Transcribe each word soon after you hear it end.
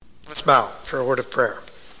Let's bow for a word of prayer.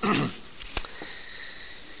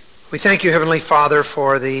 We thank you, Heavenly Father,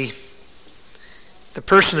 for the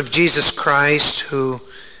person of Jesus Christ, who,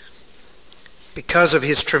 because of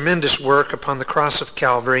his tremendous work upon the cross of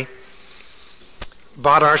Calvary,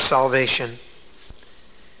 bought our salvation.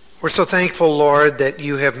 We're so thankful, Lord, that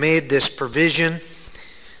you have made this provision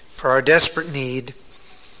for our desperate need.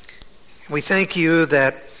 We thank you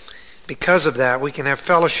that because of that we can have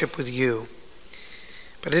fellowship with you.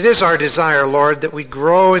 But it is our desire, Lord, that we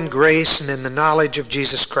grow in grace and in the knowledge of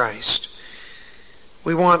Jesus Christ.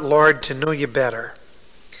 We want, Lord, to know you better.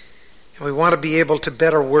 And we want to be able to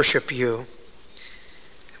better worship you.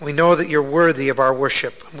 We know that you're worthy of our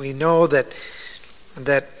worship. We know that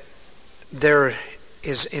there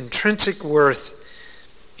is intrinsic worth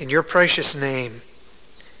in your precious name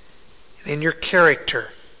and in your character.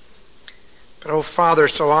 But, oh, Father,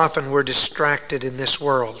 so often we're distracted in this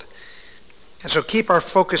world. And so keep our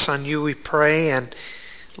focus on you, we pray. And,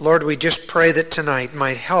 Lord, we just pray that tonight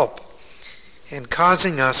might help in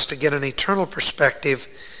causing us to get an eternal perspective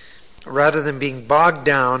rather than being bogged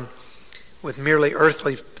down with merely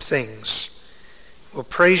earthly things. We'll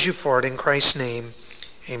praise you for it in Christ's name.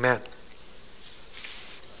 Amen.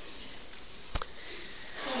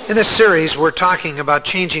 In this series, we're talking about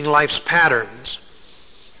changing life's patterns.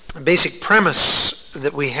 The basic premise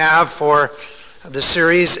that we have for the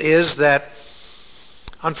series is that,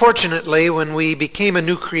 unfortunately, when we became a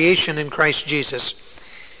new creation in Christ Jesus,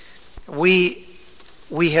 we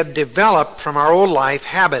have developed from our old life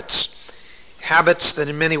habits that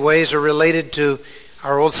in many ways are related to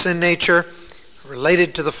our old sin nature,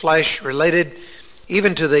 related to the flesh, related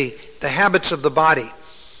even to the habits of the body.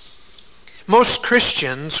 Most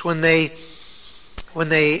Christians, when they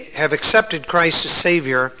have accepted Christ as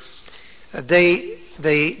Savior,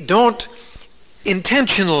 they don't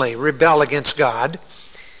intentionally rebel against God.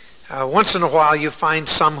 Once in a while you find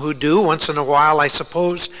some who do. Once in a while, I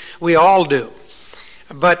suppose, we all do.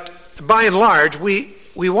 But by and large, we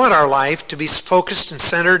want our life to be focused and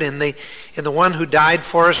centered in the one who died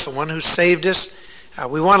for us, the one who saved us.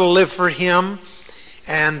 We want to live for him.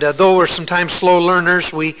 And though we're sometimes slow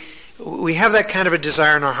learners, we have that kind of a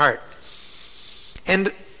desire in our heart.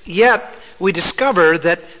 And yet, we discover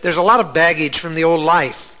that there's a lot of baggage from the old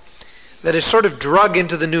life that is sort of drug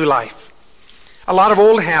into the new life. A lot of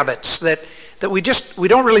old habits that we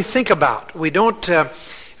don't really think about. We don't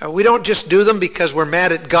just do them because we're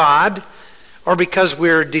mad at God or because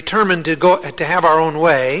we're determined to have our own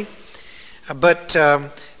way, but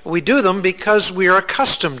we do them because we are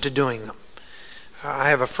accustomed to doing them. I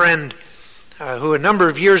have a friend who a number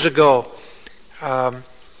of years ago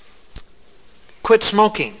quit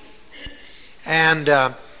smoking,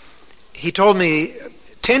 and he told me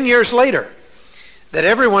 10 years later that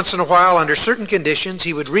every once in a while, under certain conditions,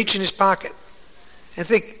 he would reach in his pocket and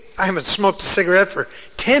think, I haven't smoked a cigarette for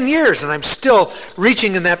 10 years and I'm still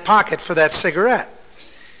reaching in that pocket for that cigarette.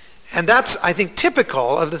 And that's, I think,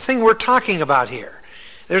 typical of the thing we're talking about here.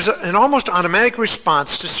 There's an almost automatic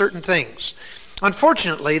response to certain things.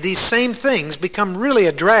 Unfortunately, these same things become really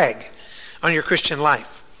a drag on your Christian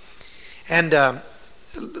life. And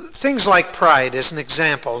things like pride, as an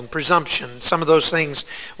example, and presumption, some of those things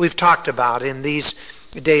we've talked about in these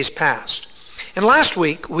days past. And last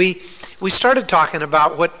week, we started talking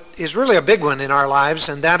about what is really a big one in our lives,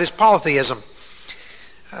 and that is polytheism.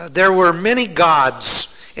 There were many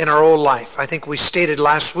gods in our old life. I think we stated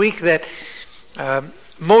last week that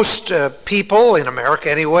most people, in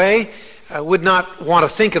America anyway, would not want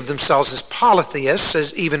to think of themselves as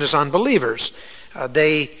polytheists, even as unbelievers.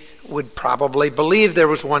 They would probably believe there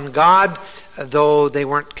was one God, though they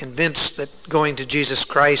weren't convinced that going to Jesus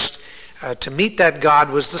Christ to meet that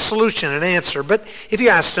God was the solution and answer. But if you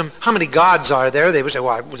asked them, how many gods are there? They would say,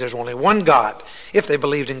 well, there's only one God, if they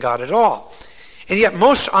believed in God at all. And yet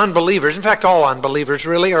most unbelievers, in fact all unbelievers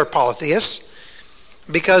really, are polytheists,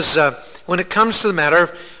 because when it comes to the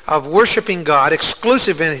matter of worshiping God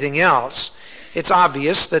exclusive of anything else, it's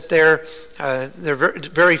obvious that there are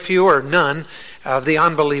very few or none of the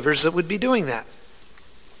unbelievers that would be doing that.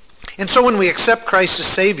 And so when we accept Christ as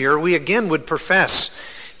Savior, we again would profess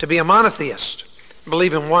to be a monotheist,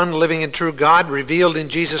 believe in one living and true God revealed in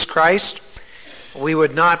Jesus Christ. We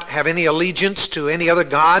would not have any allegiance to any other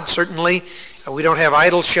God, certainly. We don't have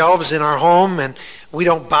idol shelves in our home, and we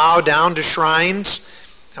don't bow down to shrines.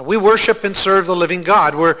 We worship and serve the living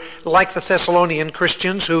God. We're like the Thessalonian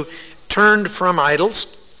Christians who turned from idols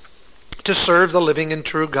to serve the living and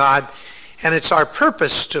true God. And it's our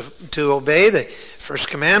purpose to obey the first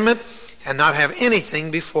commandment and not have anything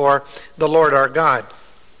before the Lord our God.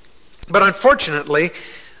 But unfortunately,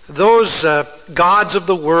 those gods of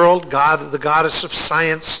the world, the goddess of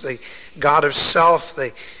science, the god of self,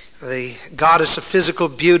 the goddess of physical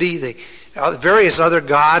beauty, the various other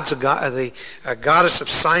gods, the goddess of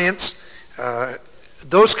science,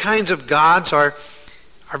 those kinds of gods are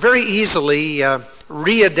very easily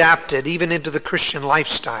readapted even into the Christian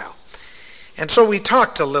lifestyle. And so we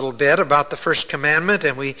talked a little bit about the first commandment,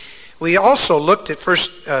 and we also looked at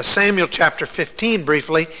 1 Samuel chapter 15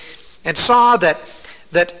 briefly, and saw that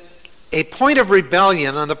a point of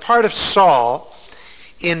rebellion on the part of Saul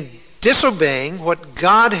in disobeying what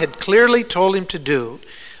God had clearly told him to do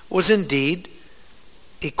was indeed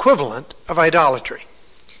equivalent of idolatry.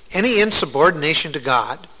 Any insubordination to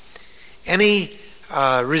God, any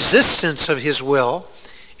resistance of his will,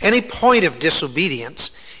 any point of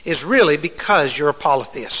disobedience is really because you're a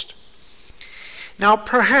polytheist. Now,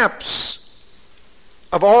 perhaps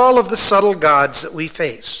of all of the subtle gods that we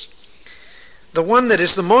face, the one that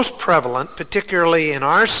is the most prevalent, particularly in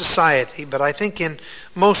our society, but I think in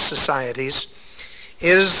most societies,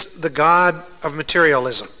 is the god of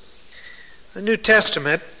materialism. The New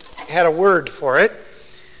Testament had a word for it.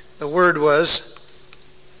 The word was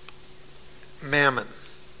mammon.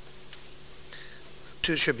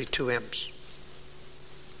 Two should be two M's.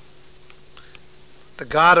 The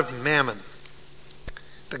god of mammon.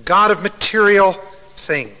 The god of material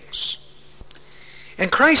things.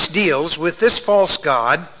 And Christ deals with this false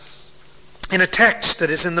god in a text that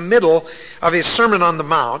is in the middle of his Sermon on the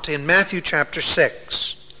Mount in Matthew chapter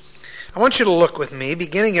 6. I want you to look with me,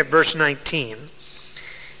 beginning at verse 19.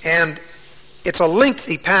 And it's a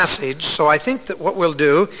lengthy passage, so I think that what we'll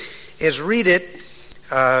do is read it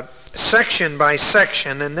section by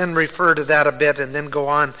section and then refer to that a bit and then go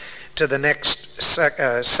on to the next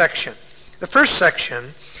section. The first section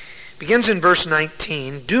begins in verse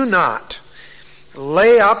 19. Do not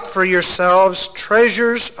lay up for yourselves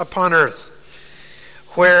treasures upon earth,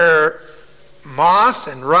 where moth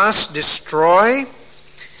and rust destroy,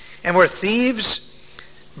 and where thieves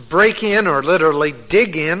break in, or literally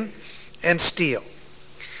dig in, and steal.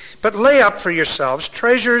 But lay up for yourselves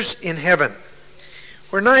treasures in heaven,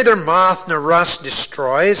 where neither moth nor rust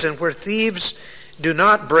destroys, and where thieves do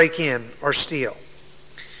not break in or steal.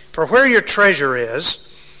 For where your treasure is,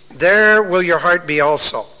 there will your heart be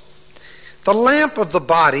also. The lamp of the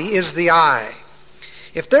body is the eye.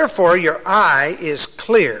 If therefore your eye is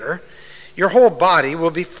clear, your whole body will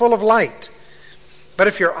be full of light. But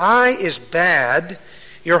if your eye is bad,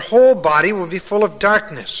 your whole body will be full of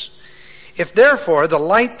darkness. If therefore the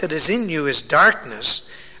light that is in you is darkness,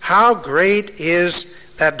 how great is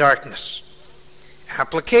that darkness?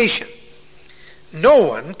 Application. No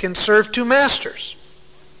one can serve two masters.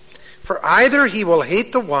 For either he will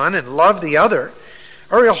hate the one and love the other,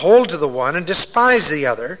 or he'll hold to the one and despise the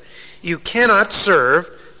other. You cannot serve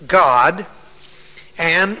God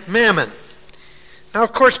and mammon. Now,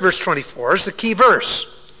 of course, verse 24 is the key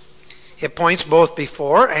verse. It points both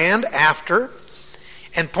before and after,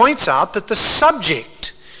 and points out that the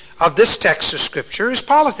subject of this text of Scripture is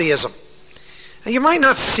polytheism. Now, you might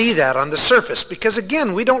not see that on the surface, because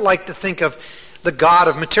again, we don't like to think of the god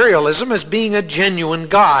of materialism as being a genuine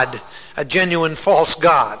god, a genuine false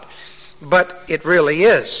god. But it really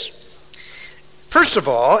is. First of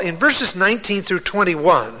all, in verses 19 through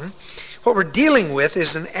 21, what we're dealing with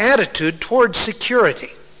is an attitude towards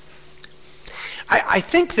security. I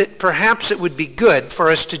think that perhaps it would be good for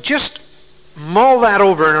us to just mull that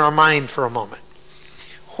over in our mind for a moment.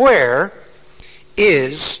 Where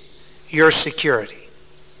is your security?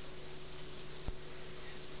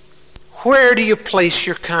 Where do you place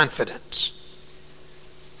your confidence?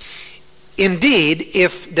 Indeed,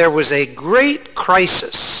 if there was a great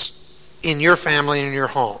crisis in your family and in your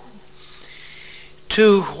home,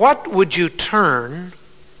 to what would you turn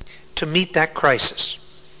to meet that crisis?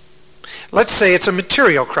 Let's say it's a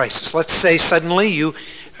material crisis. Let's say suddenly you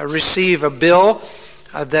receive a bill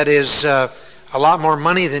that is a lot more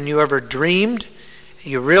money than you ever dreamed.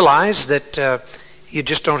 You realize that you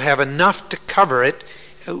just don't have enough to cover it,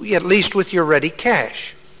 at least with your ready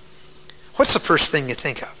cash. What's the first thing you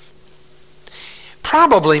think of?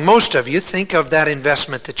 Probably most of you think of that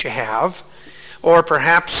investment that you have, or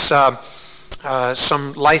perhaps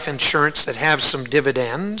some life insurance that has some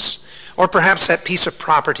dividends, or perhaps that piece of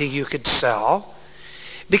property you could sell.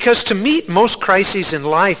 Because to meet most crises in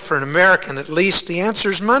life, for an American at least, the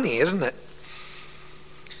answer is money, isn't it?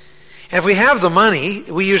 And if we have the money,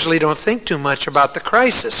 we usually don't think too much about the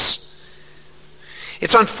crisis.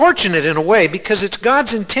 It's unfortunate in a way, because it's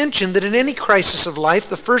God's intention that in any crisis of life,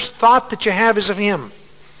 the first thought that you have is of Him.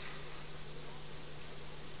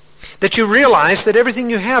 That you realize that everything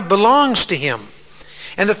you have belongs to Him.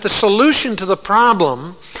 And that the solution to the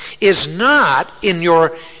problem is not in your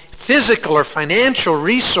physical or financial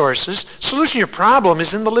resources. The solution to your problem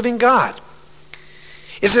is in the living God.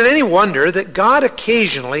 Is it any wonder that God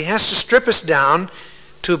occasionally has to strip us down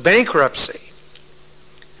to bankruptcy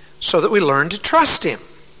so that we learn to trust him?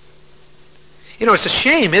 You know, it's a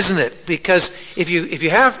shame, isn't it? Because if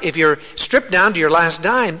you're stripped down to your last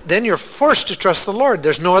dime, then you're forced to trust the Lord.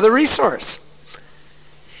 There's no other resource.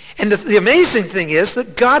 And the amazing thing is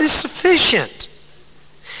that God is sufficient.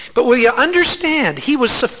 But will you understand, he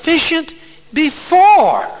was sufficient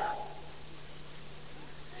before.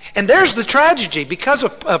 And there's the tragedy. Because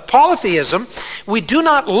of polytheism, we do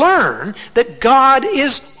not learn that God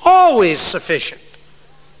is always sufficient.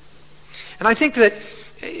 And I think that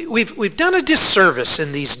we've done a disservice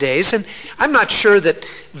in these days, and I'm not sure that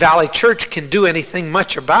Valley Church can do anything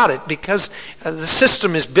much about it because the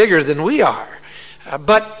system is bigger than we are.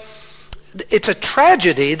 But it's a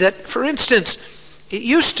tragedy that, for instance, it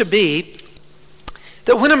used to be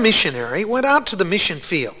that when a missionary went out to the mission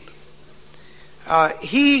field,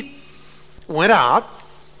 he went out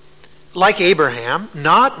like Abraham,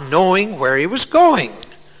 not knowing where he was going.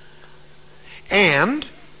 And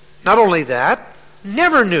not only that,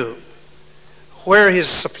 never knew where his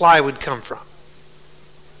supply would come from.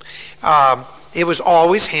 It was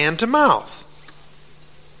always hand to mouth.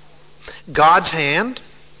 God's hand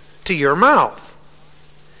to your mouth.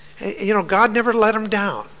 You know, God never let him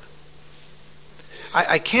down.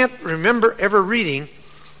 I can't remember ever reading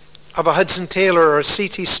of a Hudson Taylor or a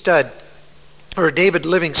C.T. Studd or a David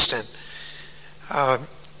Livingstone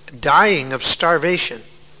dying of starvation.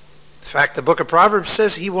 In fact, the book of Proverbs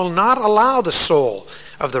says he will not allow the soul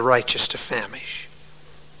of the righteous to famish.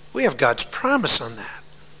 We have God's promise on that.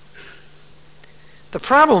 The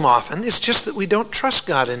problem often is just that we don't trust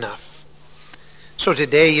God enough. So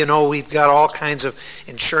today, you know, we've got all kinds of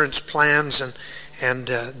insurance plans and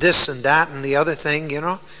this and that and the other thing, you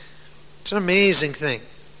know. It's an amazing thing.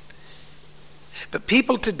 But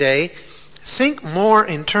people today think more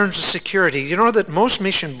in terms of security. You know that most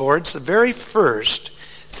mission boards, the very first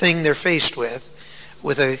thing they're faced with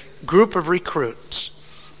a group of recruits,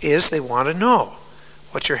 is they want to know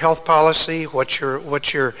what's your health policy, what's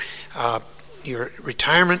your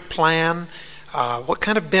retirement plan, what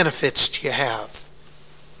kind of benefits do you have.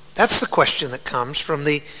 That's the question that comes from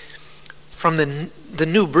the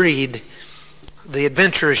new breed, the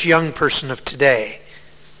adventurous young person of today.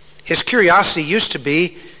 His curiosity used to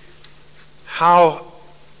be, how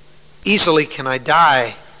easily can I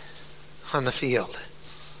die on the field?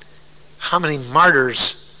 How many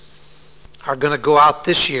martyrs are going to go out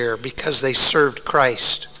this year because they served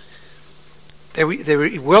Christ? They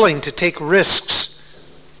were willing to take risks.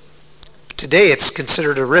 Today it's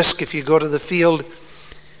considered a risk if you go to the field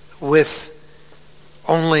with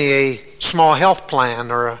only a small health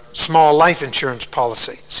plan or a small life insurance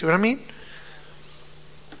policy. See what I mean?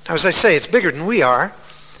 Now, as I say, it's bigger than we are.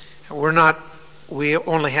 We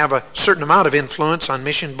only have a certain amount of influence on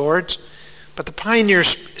mission boards, but the pioneer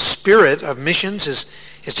spirit of missions is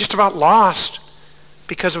just about lost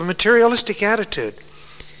because of a materialistic attitude.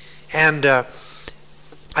 And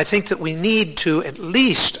I think that we need to, at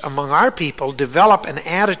least among our people, develop an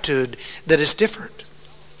attitude that is different.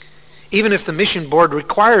 Even if the mission board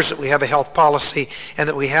requires that we have a health policy and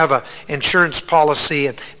that we have an insurance policy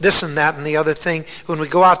and this and that and the other thing, when we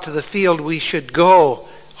go out to the field, we should go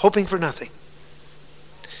hoping for nothing.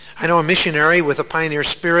 I know a missionary with a pioneer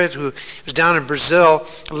spirit who was down in Brazil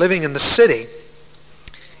living in the city.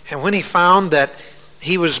 And when he found that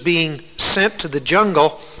he was being sent to the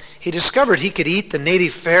jungle, he discovered he could eat the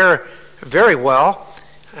native fare very well.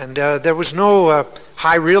 And there was no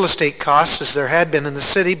high real estate costs as there had been in the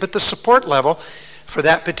city, but the support level for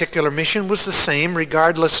that particular mission was the same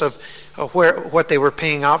regardless of what they were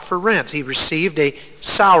paying out for rent. He received a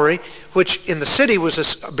salary which in the city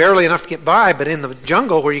was barely enough to get by, but in the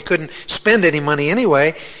jungle where you couldn't spend any money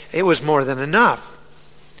anyway, it was more than enough.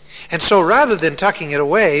 And so rather than tucking it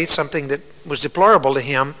away, something that was deplorable to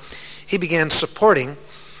him, he began supporting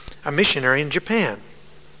a missionary in Japan.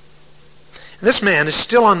 This man is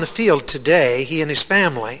still on the field today, he and his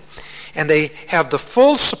family, and they have the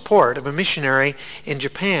full support of a missionary in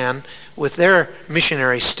Japan with their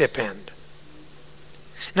missionary stipend.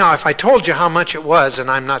 Now, if I told you how much it was,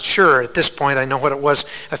 and I'm not sure at this point, I know what it was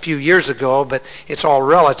a few years ago, but it's all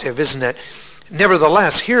relative, isn't it?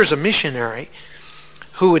 Nevertheless, here's a missionary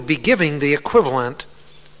who would be giving the equivalent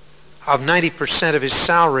of 90% of his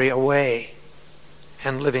salary away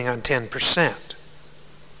and living on 10%.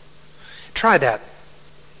 Try that.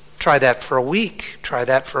 Try that for a week. Try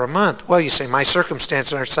that for a month. Well, you say, my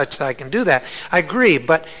circumstances are such that I can do that. I agree,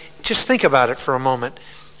 but just think about it for a moment.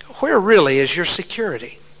 Where really is your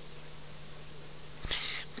security?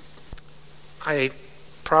 I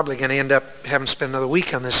probably going to end up having to spend another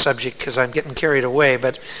week on this subject because I'm getting carried away,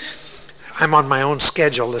 but I'm on my own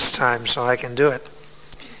schedule this time, so I can do it.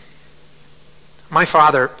 My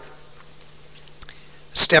father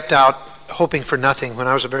stepped out hoping for nothing when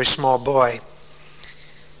I was a very small boy.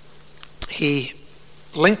 He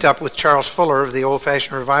linked up with Charles Fuller of the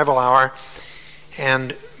Old-Fashioned Revival Hour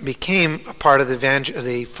and became a part of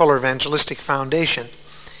the Fuller Evangelistic Foundation.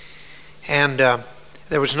 And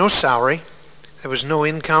there was no salary. There was no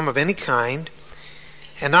income of any kind.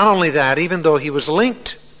 And not only that, even though he was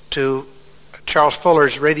linked to Charles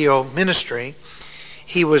Fuller's radio ministry,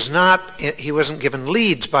 he wasn't given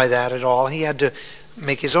leads by that at all. He had to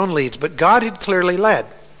make his own leads. But God had clearly led.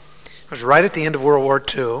 It was right at the end of World War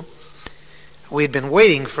II. We had been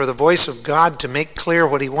waiting for the voice of God to make clear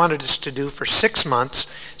what he wanted us to do for 6 months.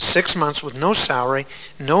 6 months with no salary,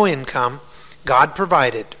 no income. God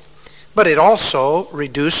provided. But it also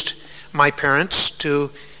reduced my parents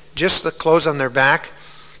to just the clothes on their back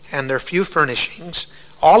and their few furnishings,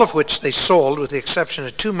 all of which they sold with the exception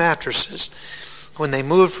of 2 mattresses when they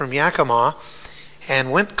moved from Yakima and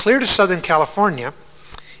went clear to Southern California,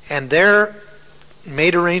 and there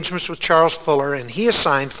made arrangements with Charles Fuller, and he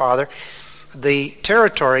assigned Father the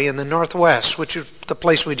territory in the Northwest, which is the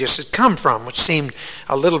place we just had come from, which seemed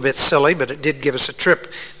a little bit silly, but it did give us a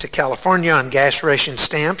trip to California on gas ration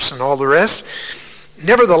stamps and all the rest.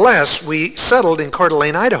 Nevertheless, we settled in Coeur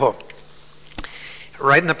d'Alene, Idaho,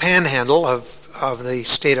 right in the panhandle of the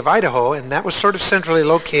state of Idaho, and that was sort of centrally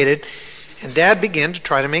located, and Dad began to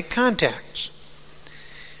try to make contacts.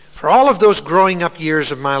 For all of those growing up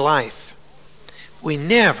years of my life, we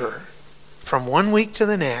never, from one week to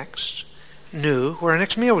the next, knew where our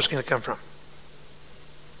next meal was going to come from.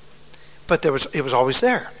 But it was always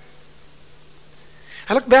there.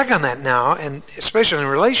 I look back on that now, and especially in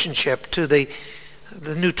relationship to the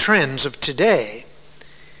new trends of today,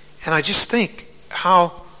 and I just think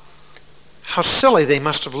how silly they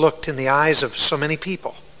must have looked in the eyes of so many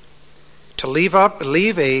people to leave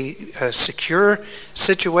a secure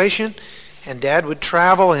situation, and Dad would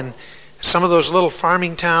travel in some of those little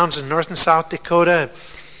farming towns in North and South Dakota.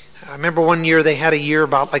 I remember one year they had a year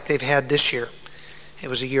about like they've had this year. It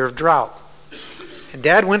was a year of drought. And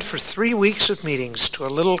Dad went for 3 weeks of meetings to a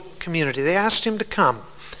little community. They asked him to come.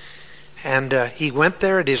 And he went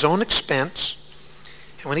there at his own expense.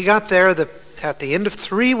 And when he got there, at the end of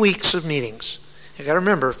 3 weeks of meetings, you got to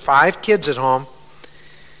remember, 5 kids at home,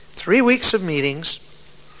 3 weeks of meetings,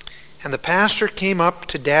 and the pastor came up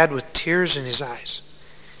to Dad with tears in his eyes.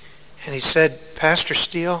 And he said, Pastor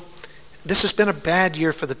Steele, this has been a bad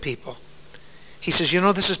year for the people. He says,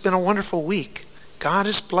 this has been a wonderful week. God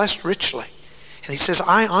has blessed richly. And he says,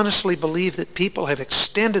 I honestly believe that people have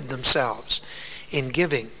extended themselves in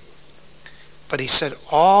giving. But he said,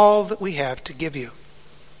 all that we have to give you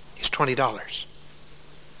is $20.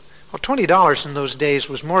 Well, $20 in those days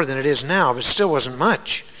was more than it is now, but it still wasn't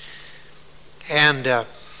much. And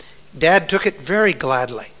Dad took it very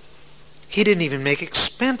gladly. He didn't even make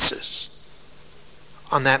expenses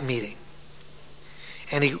on that meeting.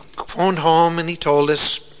 And he phoned home and he told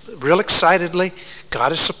us real excitedly,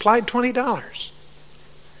 God has supplied $20.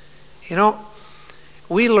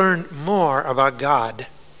 We learned more about God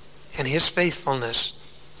and his faithfulness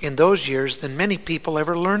in those years than many people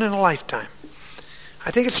ever learn in a lifetime.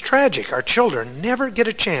 I think it's tragic. Our children never get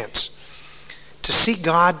a chance to see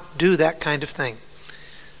God do that kind of thing.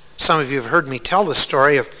 Some of you have heard me tell the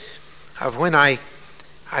story of when I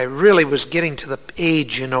really was getting to the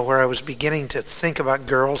age, where I was beginning to think about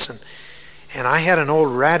girls, and I had an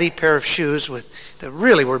old ratty pair of shoes that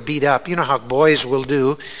really were beat up. You know how boys will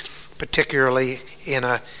do, particularly in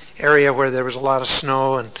an area where there was a lot of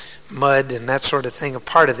snow and mud and that sort of thing, a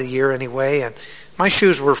part of the year anyway. And my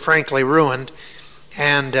shoes were frankly ruined,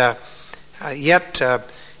 and yet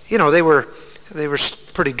they were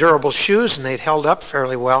pretty durable shoes, and they'd held up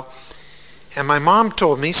fairly well. And my mom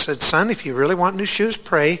told me, said, son, if you really want new shoes,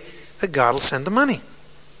 pray that God will send the money.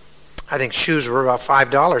 I think shoes were about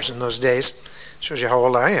 $5 in those days. Shows you how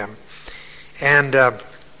old I am. And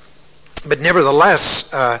but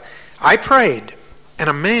nevertheless, I prayed. And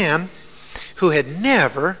a man who had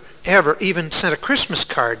never, ever even sent a Christmas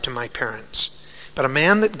card to my parents, but a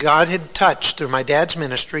man that God had touched through my dad's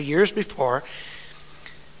ministry years before,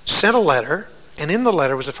 sent a letter, and in the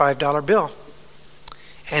letter was a $5 bill.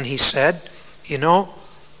 And he said,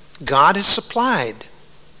 God has supplied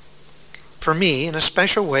for me in a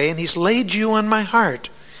special way, and he's laid you on my heart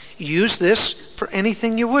use this for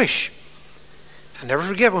anything you wish. I'll never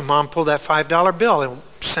forget when Mom pulled that $5 bill and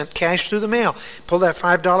sent cash through the mail. Pulled that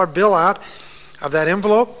 $5 bill out of that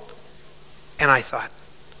envelope, and I thought,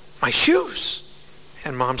 my shoes.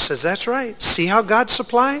 And Mom says, that's right. See how God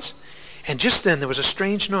supplies? And just then there was a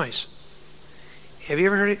strange noise. Have you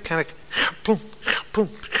ever heard it? Kind of boom, boom,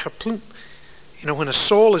 boom. You know, when a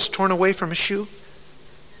sole is torn away from a shoe?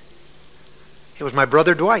 It was my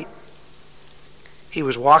brother Dwight. He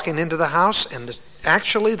was walking into the house, and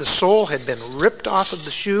actually the sole had been ripped off of the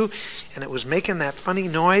shoe, and it was making that funny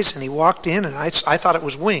noise, and he walked in, and I thought it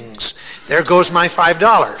was wings. There goes my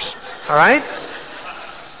 $5. All right?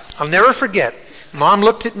 I'll never forget. Mom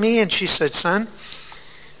looked at me, and she said, son,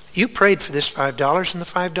 you prayed for this $5, and the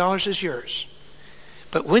 $5 is yours.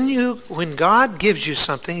 But when God gives you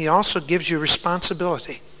something, he also gives you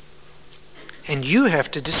responsibility. And you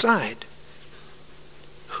have to decide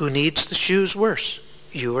who needs the shoes worse,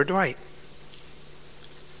 you or Dwight.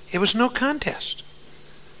 It was no contest.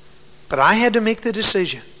 But I had to make the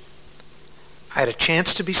decision. I had a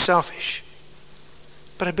chance to be selfish,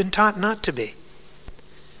 but I've been taught not to be.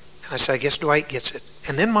 And I said, I guess Dwight gets it.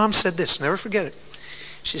 And then Mom said this, never forget it.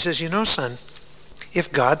 She says, you know, son,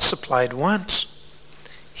 if God supplied once,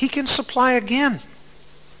 he can supply again.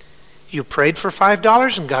 You prayed for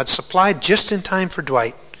 $5 and God supplied just in time for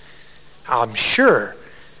Dwight. I'm sure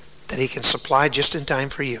that he can supply just in time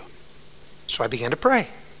for you. So I began to pray.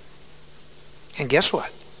 And guess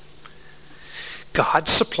what? God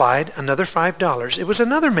supplied another $5. It was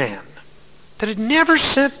another man that had never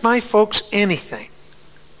sent my folks anything.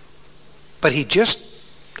 But he just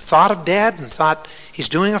thought of Dad and thought, he's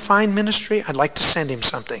doing a fine ministry. I'd like to send him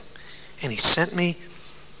something. And he sent me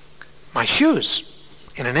my shoes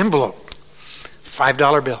in an envelope.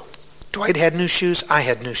 $5 bill. Dwight had new shoes. I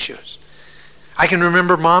had new shoes. I can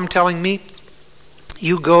remember Mom telling me,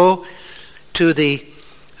 you go to the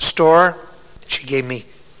store. She gave me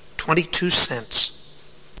 22 cents,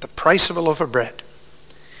 the price of a loaf of bread.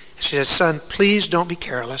 She said, son, please don't be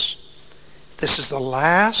careless. This is the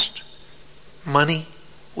last money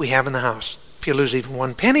we have in the house. If you lose even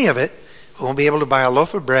 1 penny of it, we won't be able to buy a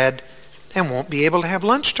loaf of bread and won't be able to have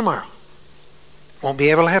lunch tomorrow. Won't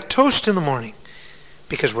be able to have toast in the morning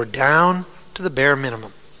because we're down to the bare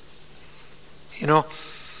minimum. You know,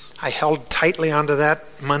 I held tightly onto that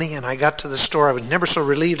money, and I got to the store. I was never so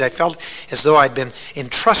relieved. I felt as though I'd been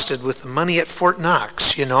entrusted with the money at Fort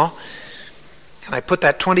Knox, you know. And I put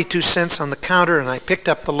that 22 cents on the counter, and I picked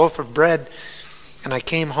up the loaf of bread, and I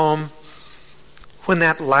came home. When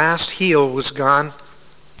that last heel was gone,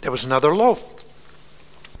 there was another loaf.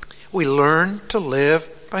 We learned to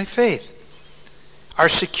live by faith. Our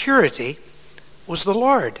security was the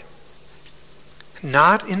Lord,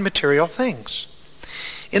 not in material things.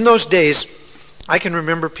 In those days, I can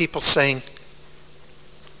remember people saying,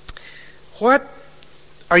 what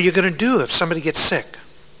are you going to do if somebody gets sick?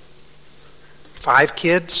 5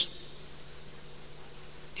 kids?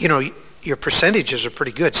 You know, your percentages are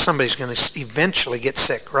pretty good. Somebody's going to eventually get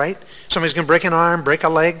sick, right? Somebody's going to break an arm, break a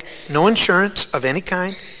leg. No insurance of any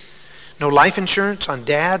kind. No life insurance on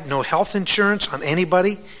Dad. No health insurance on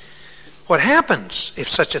anybody. What happens if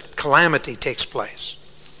such a calamity takes place?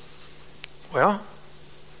 Well,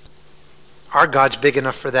 our God's big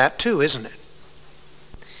enough for that too, isn't it?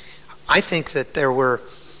 I think that there were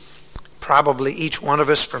probably each one of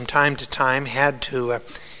us from time to time had to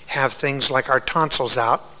have things like our tonsils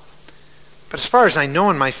out. But as far as I know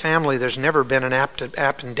in my family, there's never been an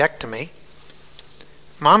appendectomy.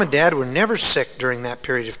 Mom and Dad were never sick during that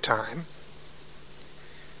period of time.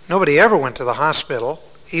 Nobody ever went to the hospital.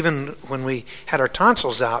 Even when we had our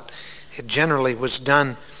tonsils out, it generally was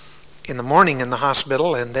done in the morning in the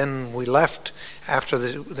hospital, and then we left after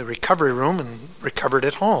the recovery room and recovered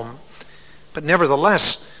at home. But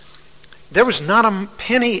nevertheless, there was not a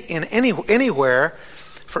penny in anywhere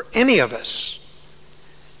for any of us.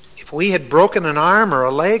 If we had broken an arm or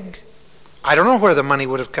a leg, I don't know where the money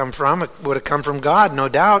would have come from. It would have come from God, no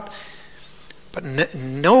doubt. But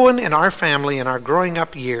no one in our family in our growing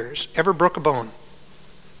up years ever broke a bone.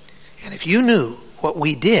 And if you knew what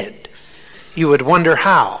we did, you would wonder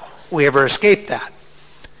how we ever escaped that.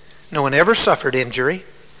 No one ever suffered injury.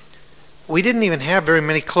 We didn't even have very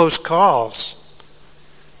many close calls.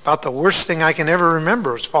 About the worst thing I can ever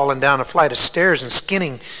remember was falling down a flight of stairs and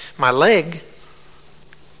skinning my leg.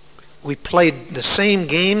 We played the same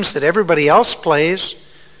games that everybody else plays,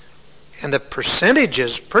 and the percentage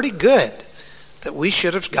is pretty good that we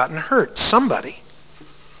should have gotten hurt, somebody.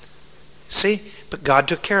 See? But God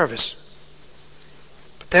took care of us.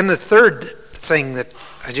 But then the third thing that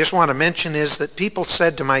I just want to mention is that people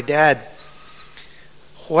said to my dad,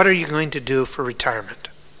 what are you going to do for retirement?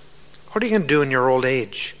 What are you going to do in your old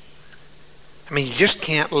age? I mean, you just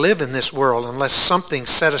can't live in this world unless something's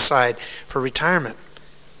set aside for retirement.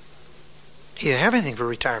 He didn't have anything for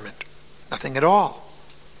retirement. Nothing at all.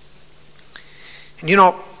 And you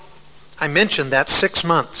know, I mentioned that 6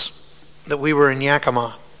 months that we were in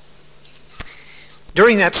Yakima.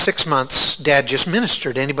 During that 6 months, Dad just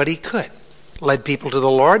ministered anybody he could. Led people to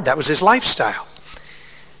the Lord. That was his lifestyle.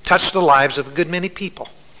 Touched the lives of a good many people.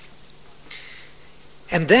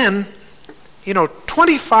 And then,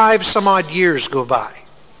 25 some odd years go by.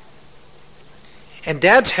 And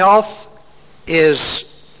Dad's health is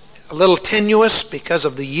a little tenuous because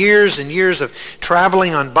of the years and years of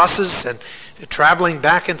traveling on buses and traveling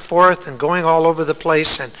back and forth and going all over the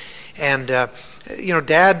place. And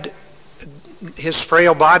Dad, his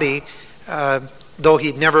frail body, though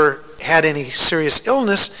he'd never had any serious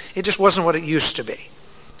illness, it just wasn't what it used to be.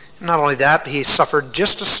 Not only that, he suffered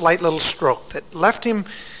just a slight little stroke that left him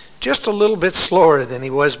just a little bit slower than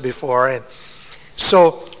he was before. And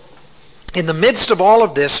so, in the midst of all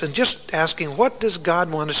of this, and just asking, what does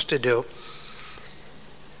God want us to do?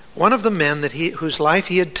 One of the men whose life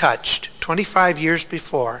he had touched 25 years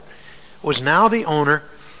before was now the owner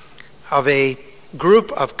of a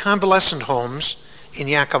group of convalescent homes in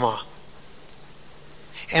Yakima.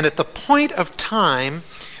 And at the point of time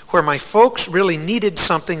where my folks really needed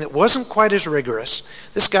something that wasn't quite as rigorous,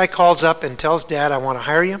 this guy calls up and tells Dad, I want to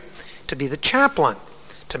hire you to be the chaplain,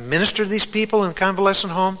 to minister to these people in the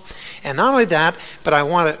convalescent home. And not only that, but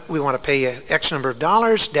we want to pay you X number of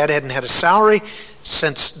dollars. Dad hadn't had a salary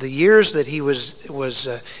since the years that he was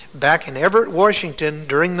back in Everett, Washington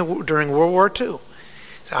during World War II.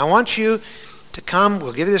 So I want you to come.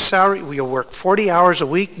 We'll give you the salary. You'll work 40 hours a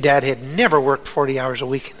week. Dad had never worked 40 hours a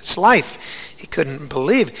week in his life. He couldn't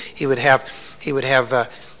believe he would have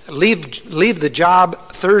leave the job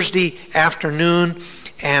Thursday afternoon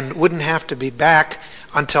and wouldn't have to be back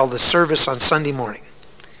until the service on Sunday morning.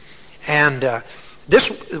 And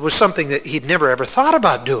this was something that he'd never ever thought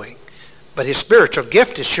about doing. But his spiritual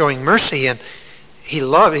gift is showing mercy, and he's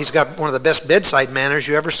got one of the best bedside manners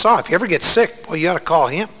you ever saw. If you ever get sick, well, you ought to call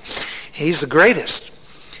him. He's the greatest.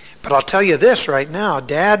 But I'll tell you this right now,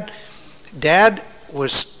 Dad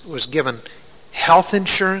was given health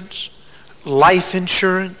insurance, life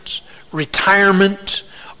insurance, retirement,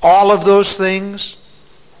 all of those things.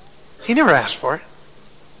 He never asked for it.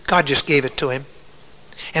 God just gave it to him.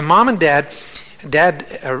 And Mom and Dad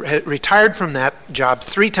retired from that job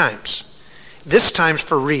 3 times. This time's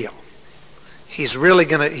for real. He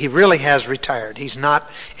really has retired. He's not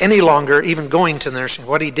any longer even going to nursing.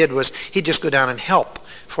 What he did was he'd just go down and help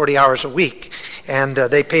 40 hours a week. And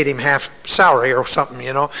they paid him half salary or something,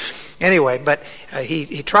 Anyway, but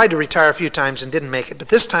he tried to retire a few times and didn't make it. But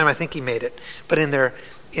this time I think he made it. But in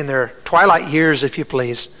their twilight years, if you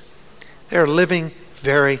please, they're living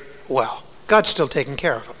very well. God's still taking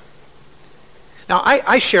care of them. Now,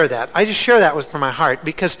 I share that. I just share that from my heart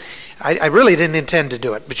because I really didn't intend to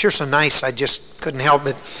do it. But you're so nice, I just couldn't help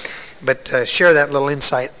but share that little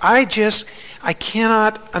insight. I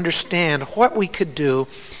cannot understand what we could do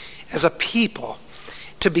as a people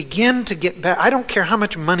to begin to get back. I don't care how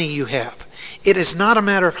much money you have. It is not a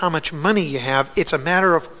matter of how much money you have. It's a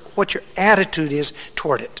matter of what your attitude is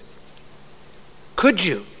toward it. Could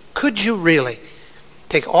you really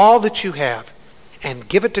take all that you have and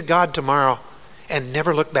give it to God tomorrow and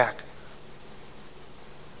never look back?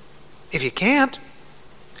 If you can't,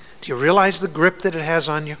 do you realize the grip that it has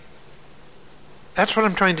on you? That's what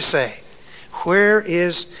I'm trying to say. Where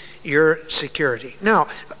is your security? Now,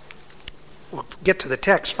 we'll get to the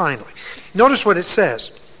text finally. Notice what it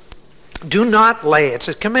says. Do not lay, it's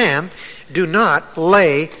a command, do not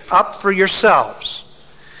lay up for yourselves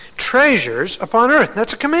treasures upon earth.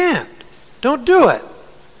 That's a command. Don't do it.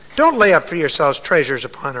 Don't lay up for yourselves treasures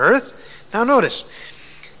upon earth. Now notice,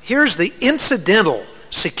 here's the incidental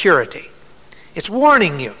security. It's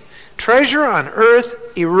warning you. Treasure on earth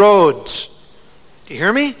erodes. Do you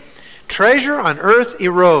hear me? Treasure on earth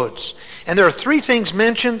erodes. And there are 3 things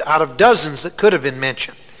mentioned out of dozens that could have been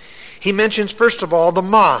mentioned. He mentions, first of all, the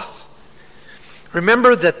moth.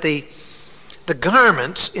 Remember that the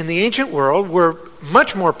garments in the ancient world were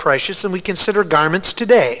much more precious than we consider garments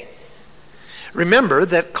today. Remember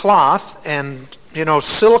that cloth and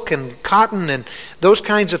silk and cotton and those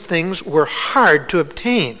kinds of things were hard to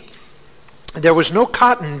obtain. There was no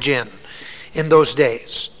cotton gin in those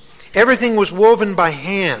days. Everything was woven by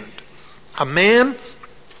hand. A man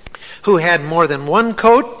who had more than one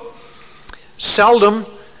coat seldom,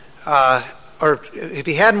 or if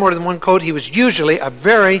he had more than one coat, he was usually a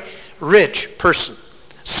very rich person.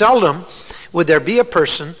 Seldom would there be a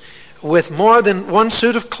person with more than one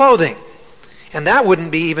suit of clothing. And that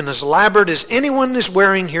wouldn't be even as elaborate as anyone is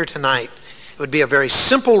wearing here tonight. It would be a very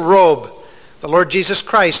simple robe. The Lord Jesus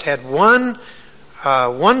Christ had one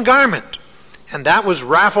garment, and that was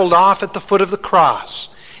raffled off at the foot of the cross.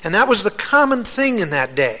 And that was the common thing in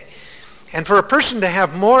that day. And for a person to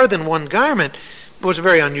have more than one garment was a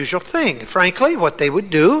very unusual thing. Frankly, what they would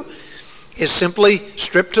do is simply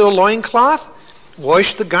strip to the loincloth,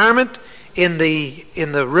 wash the garment in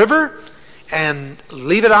the river, and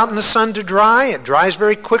leave it out in the sun to dry. It dries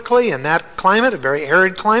very quickly in that climate, a very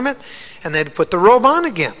arid climate, and they'd put the robe on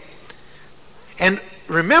again. And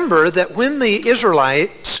remember that when the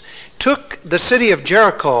Israelites took the city of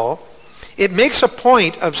Jericho, it makes a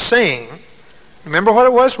point of saying, remember what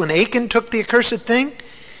it was when Achan took the accursed thing?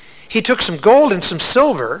 He took some gold and some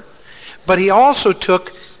silver, but he also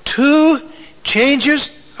took 2 changes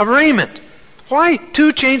of raiment. Why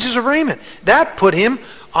 2 changes of raiment? That put him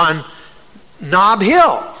on Nob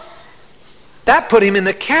Hill. That put him in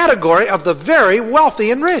the category of the very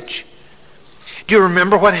wealthy and rich. Do you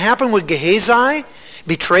remember what happened when Gehazi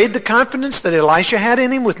betrayed the confidence that Elisha had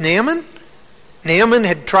in him with Naaman? Naaman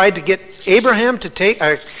had tried to get Elisha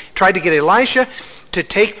to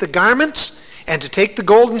take the garments and to take the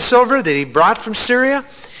gold and silver that he brought from Syria.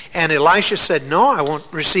 And Elisha said, no, I won't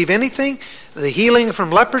receive anything. The healing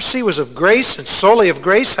from leprosy was of grace and solely of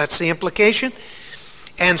grace. That's the implication.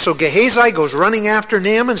 And so Gehazi goes running after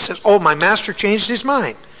Naaman and says, oh, my master changed his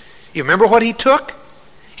mind. You remember what he took?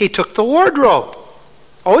 He took the wardrobe.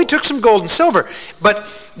 Oh, he took some gold and silver.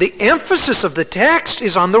 But the emphasis of the text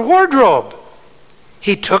is on the wardrobe.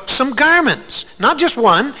 He took some garments. Not just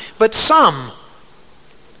one, but some.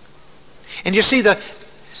 And you see, the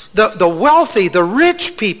wealthy, the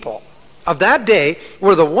rich people of that day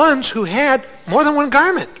were the ones who had more than one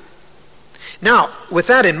garment. Now, with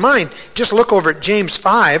that in mind, just look over at James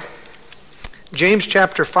 5. James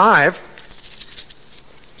chapter 5.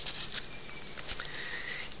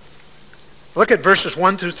 Look at verses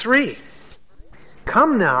 1 through 3.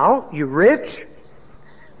 Come now, you rich,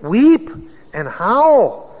 weep and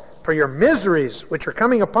howl for your miseries which are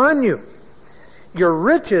coming upon you. Your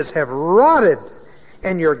riches have rotted,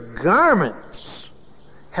 and your garments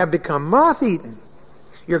have become moth-eaten.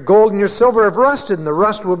 Your gold and your silver have rusted, and the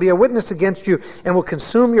rust will be a witness against you and will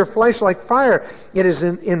consume your flesh like fire. It is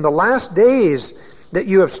in the last days that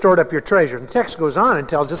you have stored up your treasure. And the text goes on and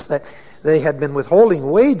tells us that they had been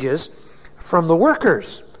withholding wages from the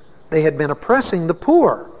workers. They had been oppressing the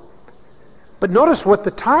poor. But notice what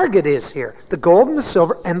the target is here. The gold and the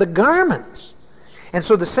silver and the garments. And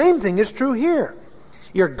so the same thing is true here.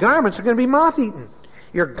 Your garments are going to be moth-eaten.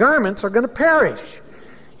 Your garments are going to perish.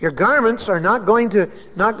 Your garments are not going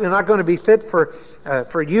to be fit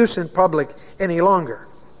for use in public any longer.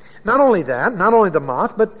 Not only that, not only the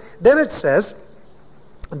moth, but then it says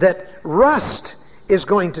that rust is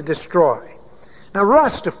going to destroy. Now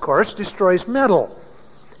rust, of course, destroys metal.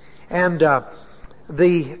 And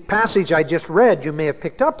the passage I just read, you may have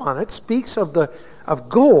picked up on it, speaks of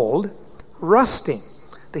gold rusting.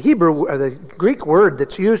 The Greek word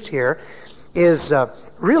that's used here is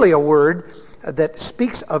really a word that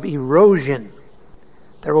speaks of erosion.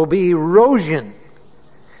 There will be erosion.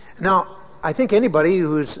 Now, I think anybody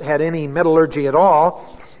who's had any metallurgy at all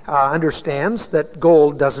understands that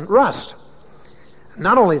gold doesn't rust.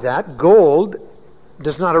 Not only that, gold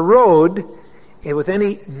does not erode with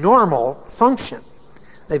any normal function.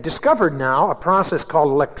 They've discovered now a process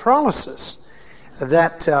called electrolysis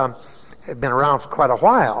that has been around for quite a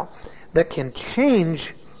while that can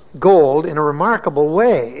change gold in a remarkable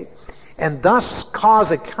way and thus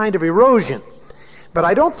cause a kind of erosion. But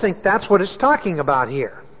I don't think that's what it's talking about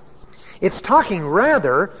here. It's talking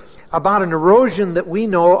rather about an erosion that we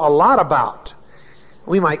know a lot about.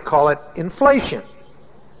 We might call it inflation.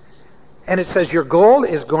 And it says your gold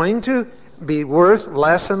is going to be worth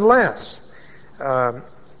less and less.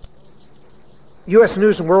 U.S.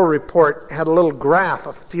 News and World Report had a little graph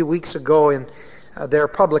a few weeks ago in their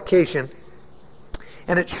publication,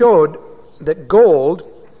 and it showed that gold,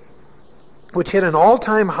 which hit an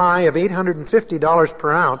all-time high of $850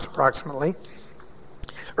 per ounce approximately,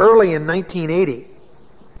 early in 1980,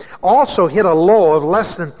 also hit a low of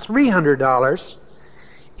less than $300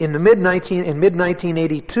 in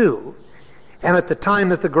mid-1982, and at the time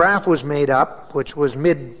that the graph was made up, which was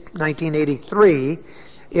mid-1983,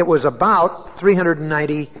 it was about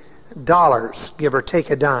 $390, give or take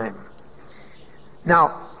a dime.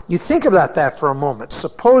 Now, you think about that for a moment.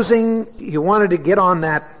 Supposing you wanted to get on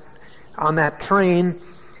that train,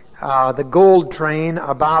 the gold train,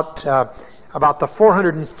 about the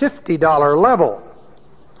 $450 level.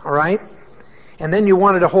 All right? and then you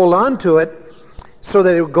wanted to hold on to it so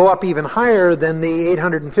that it would go up even higher than the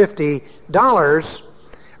 $850,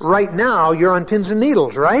 right now you're on pins and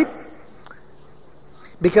needles, right?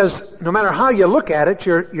 Because no matter how you look at it,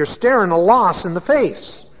 you're staring a loss in the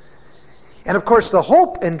face. And of course the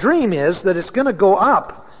hope and dream is that it's going to go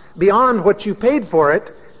up beyond what you paid for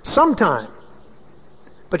it sometime.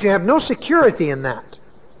 But you have no security in that.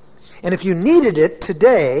 And if you needed it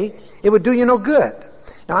today, it would do you no good.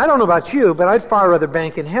 Now I don't know about you, but I'd far rather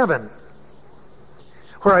bank in heaven,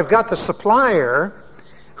 where I've got the supplier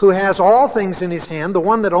who has all things in his hand, the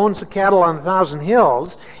one that owns the cattle on 1,000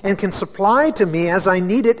 hills, and can supply to me as I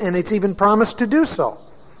need it, and it's even promised to do so.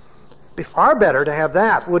 It'd be far better to have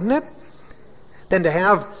that, wouldn't it? Than to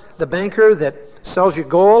have the banker that sells you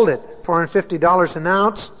gold at $450 an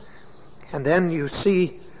ounce, and then you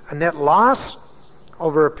see a net loss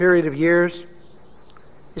over a period of years.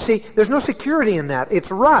 You see, there's no security in that. It's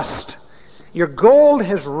rust. Your gold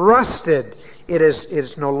has rusted. It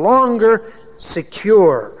is no longer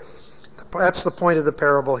secure. That's the point of the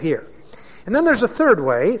parable here. And then there's a third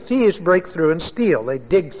way. Thieves break through and steal. They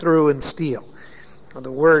dig through and steal. Well,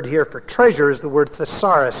 the word here for treasure is the word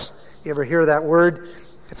thesaurus. You ever hear that word?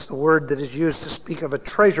 It's the word that is used to speak of a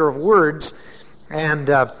treasure of words. And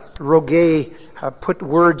Roget put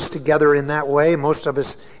words together in that way. Most of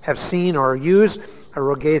us have seen or used a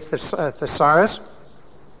Roget thesaurus.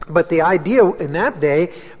 But the idea in that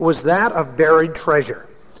day was that of buried treasure.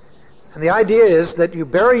 And the idea is that you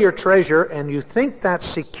bury your treasure and you think that's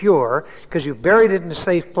secure because you've buried it in a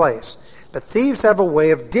safe place. But thieves have a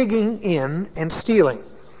way of digging in and stealing.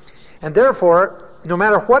 And therefore, no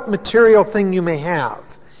matter what material thing you may have,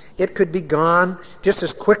 it could be gone just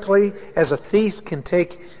as quickly as a thief can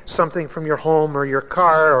take something from your home or your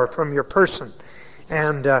car or from your person.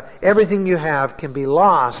 And everything you have can be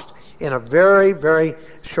lost in a very, very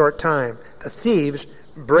short time. The thieves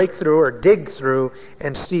break through or dig through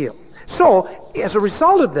and steal. So, as a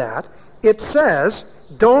result of that, it says,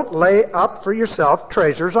 don't lay up for yourself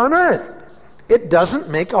treasures on earth. It doesn't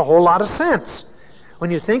make a whole lot of sense.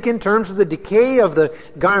 When you think in terms of the decay of the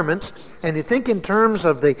garments, and you think in terms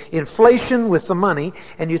of the inflation with the money,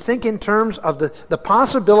 and you think in terms of the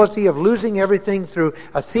possibility of losing everything through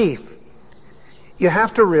a thief, you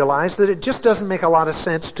have to realize that it just doesn't make a lot of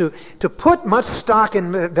sense to put much stock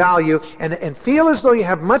in value and feel as though you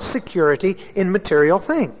have much security in material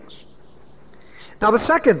things. Now the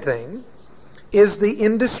second thing is the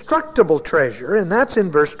indestructible treasure, and that's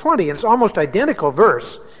in verse 20. And it's almost identical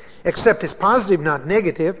verse, except it's positive, not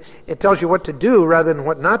negative. It tells you what to do rather than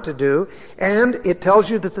what not to do. And it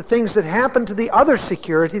tells you that the things that happen to the other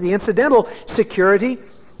security, the incidental security,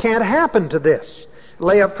 can't happen to this.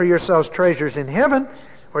 Lay up for yourselves treasures in heaven,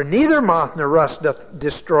 where neither moth nor rust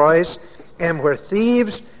destroys, and where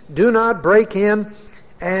thieves do not break in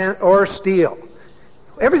or steal.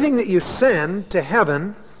 Everything that you send to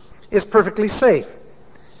heaven is perfectly safe.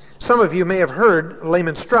 Some of you may have heard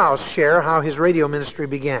Lehman Strauss share how his radio ministry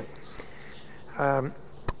began.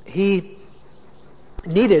 He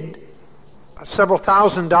needed several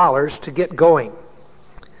 $1,000s to get going.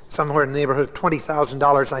 Somewhere in the neighborhood of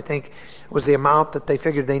 $20,000, I think, was the amount that they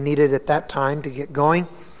figured they needed at that time to get going,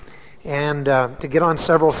 and to get on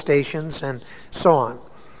several stations and so on.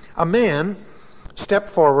 A man stepped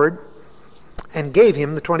forward and gave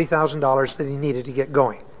him the $20,000 that he needed to get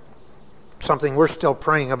going. Something we're still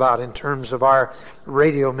praying about in terms of our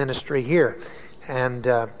radio ministry here, and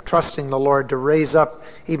trusting the Lord to raise up,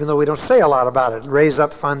 even though we don't say a lot about it, raise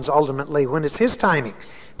up funds ultimately when it's His timing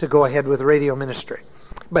to go ahead with radio ministry.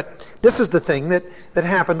 But this is the thing that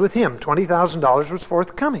happened with him. $20,000 was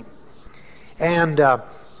forthcoming. And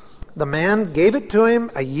the man gave it to him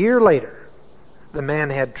a year later. The man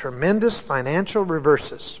had tremendous financial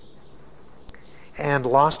reverses and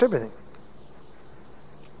lost everything.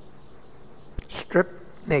 Stripped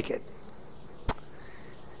naked.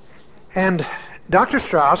 And Dr.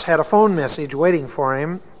 Strauss had a phone message waiting for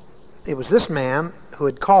him. It was this man who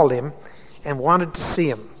had called him and wanted to see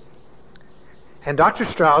him. And Dr.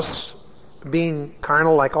 Strauss, being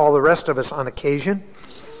carnal like all the rest of us on occasion,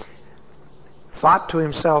 thought to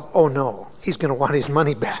himself, oh no, he's going to want his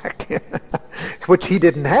money back, which he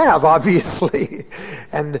didn't have, obviously.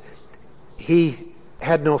 And he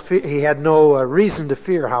had no reason to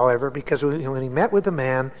fear, however, because when he met with the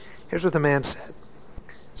man, here's what the man said.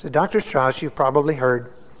 He said, Dr. Strauss, you've probably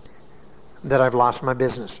heard that I've lost my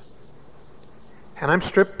business. And I'm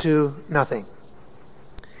stripped to nothing.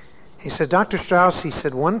 He said, Dr. Strauss, he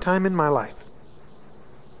said, one time in my life,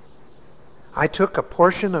 I took a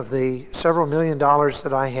portion of the several $1 million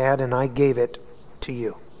that I had and I gave it to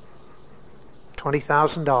you.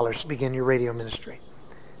 $20,000 to begin your radio ministry.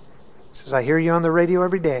 He says, I hear you on the radio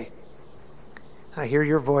every day. I hear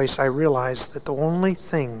your voice. I realize that the only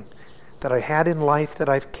thing that I had in life that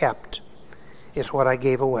I've kept is what I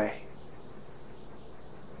gave away.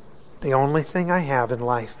 The only thing I have in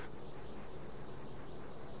life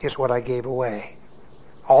is what I gave away.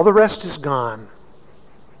 All the rest is gone.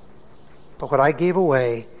 But what I gave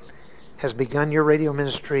away has begun your radio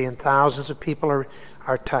ministry, and thousands of people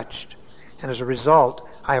are touched. And as a result,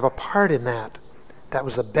 I have a part in that. That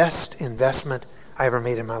was the best investment I ever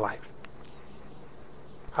made in my life.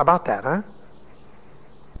 How about that, huh?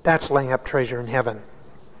 That's laying up treasure in heaven.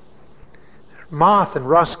 Moth and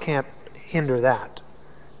rust can't hinder that.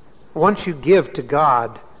 Once you give to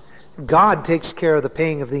God, God takes care of the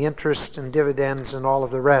paying of the interest and dividends and all of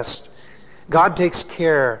the rest. God takes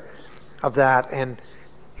care of that, and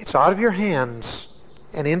it's out of your hands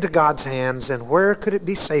and into God's hands, and where could it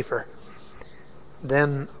be safer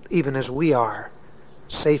than even as we are,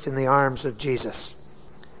 safe in the arms of Jesus,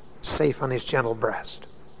 safe on his gentle breast.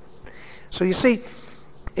 So you see,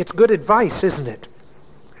 it's good advice, isn't it?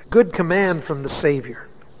 A good command from the Savior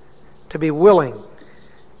to be willing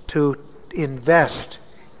to invest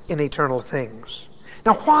in eternal things.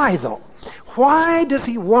 Now why though? Why does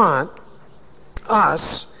he want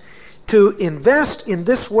us to invest in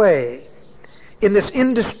this way, in this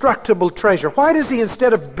indestructible treasure? Why does he,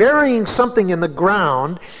 instead of burying something in the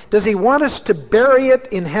ground, does he want us to bury it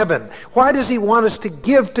in heaven? Why does he want us to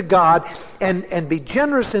give to God and be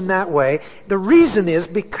generous in that way? The reason is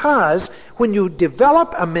because when you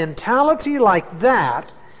develop a mentality like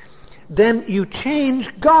that, then you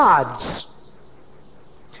change God's.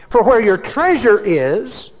 For where your treasure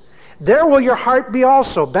is, there will your heart be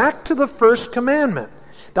also. Back to the first commandment.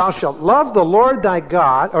 Thou shalt love the Lord thy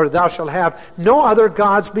God, or thou shalt have no other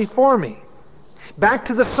gods before me. Back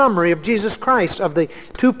to the summary of Jesus Christ of the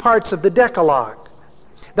two parts of the Decalogue.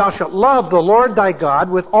 Thou shalt love the Lord thy God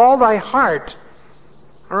with all thy heart.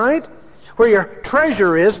 All right? Where your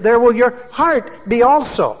treasure is, there will your heart be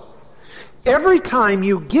also. Every time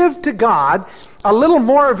you give to God, a little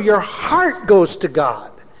more of your heart goes to God.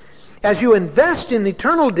 As you invest in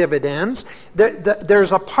eternal dividends,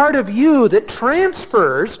 there's a part of you that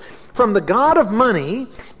transfers from the God of money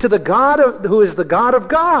to the God who is the God of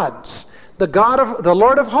gods, the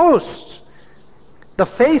Lord of hosts, the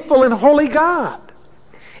faithful and holy God.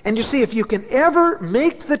 And you see, if you can ever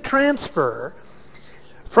make the transfer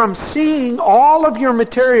from seeing all of your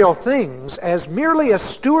material things as merely a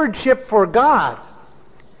stewardship for God,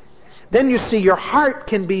 then you see your heart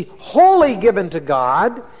can be wholly given to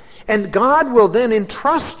God, and God will then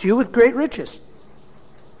entrust you with great riches.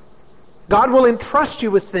 God will entrust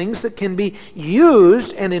you with things that can be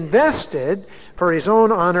used and invested for his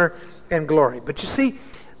own honor and glory. But you see,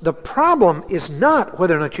 the problem is not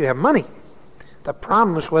whether or not you have money. The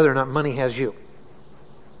problem is whether or not money has you.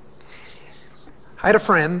 I had a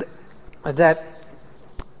friend that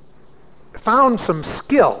found some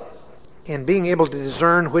skill in being able to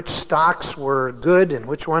discern which stocks were good and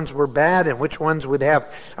which ones were bad and which ones would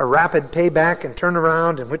have a rapid payback and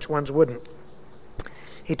turnaround and which ones wouldn't.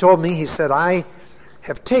 He told me, he said, I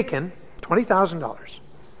have taken $20,000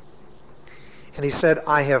 and he said,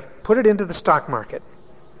 I have put it into the stock market.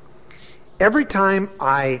 Every time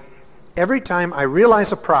I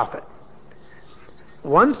realize a profit,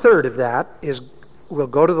 1/3 of that will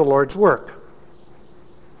go to the Lord's work.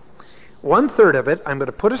 1/3 of it I'm going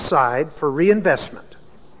to put aside for reinvestment.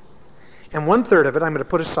 And 1/3 of it I'm going to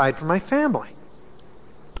put aside for my family.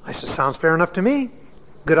 I said, sounds fair enough to me.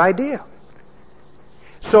 Good idea.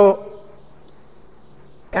 So,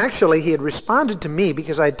 actually, he had responded to me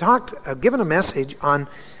because I had given a message on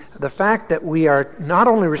the fact that we are not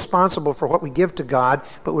only responsible for what we give to God,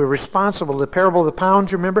 but we're responsible, the parable of the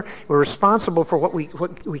pounds, you remember? We're responsible for what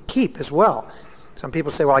we keep as well. Some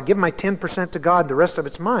people say, well, I give my 10% to God, the rest of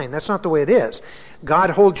it's mine. That's not the way it is.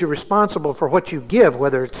 God holds you responsible for what you give,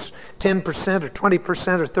 whether it's 10% or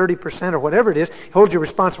 20% or 30% or whatever it is. He holds you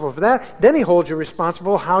responsible for that. Then he holds you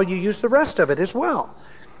responsible how you use the rest of it as well.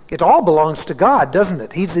 It all belongs to God, doesn't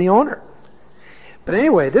it? He's the owner. But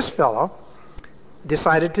anyway, this fellow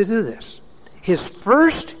decided to do this. His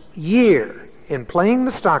first year in playing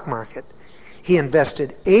the stock market, he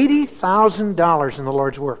invested $80,000 in the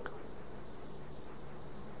Lord's work.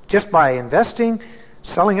 Just by investing,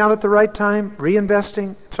 selling out at the right time, reinvesting,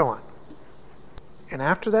 and so on. And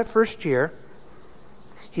after that first year,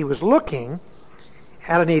 he was looking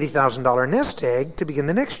at an $80,000 nest egg to begin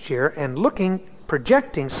the next year and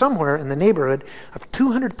projecting somewhere in the neighborhood of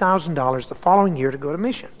 $200,000 the following year to go to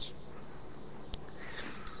missions.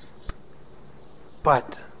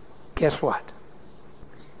 But guess what?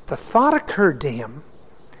 the thought occurred to him,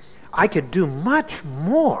 I could do much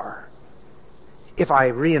more if I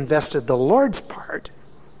reinvested the Lord's part,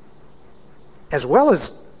 as well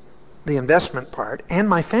as the investment part, and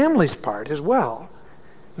my family's part as well.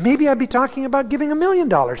 Maybe I'd be talking about giving $1 million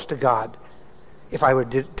to God if I were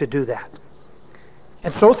to do that.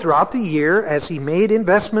 And so throughout the year, as he made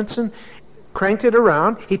investments and cranked it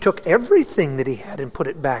around, he took everything that he had and put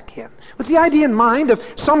it back in, with the idea in mind of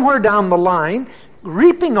somewhere down the line,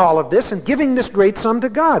 reaping all of this and giving this great sum to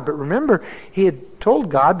God. But remember, he had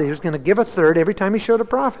told God that he was going to give a third every time he showed a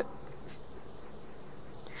profit.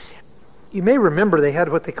 You may remember they had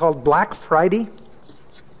what they called Black Friday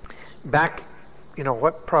back,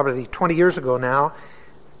 probably 20 years ago now.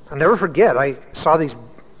 I'll never forget, I saw this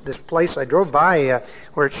place I drove by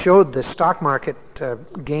where it showed the stock market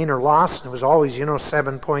gain or loss, and it was always,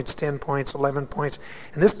 7 points, 10 points, 11 points.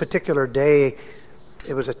 And this particular day,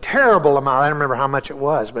 it was a terrible amount. I don't remember how much it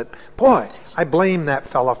was, but boy, I blame that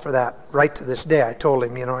fellow for that right to this day. I told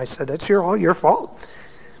him, I said, that's all your fault.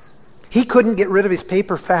 He couldn't get rid of his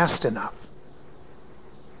paper fast enough.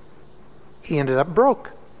 He ended up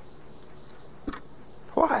broke.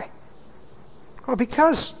 Why? Well,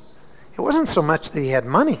 because it wasn't so much that he had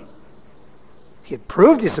money. He had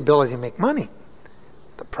proved his ability to make money.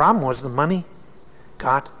 The problem was the money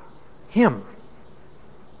got him.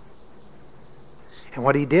 And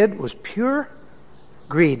what he did was pure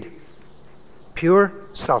greed, pure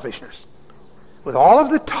selfishness. With all of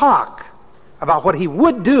the talk about what he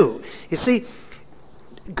would do. You see,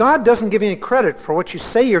 God doesn't give you any credit for what you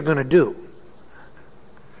say you're going to do.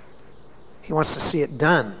 He wants to see it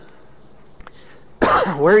done.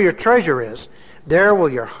 Where your treasure is, there will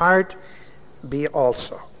your heart be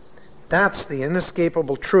also. That's the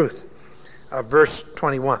inescapable truth of verse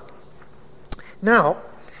 21. Now,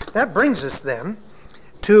 that brings us then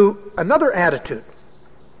to another attitude.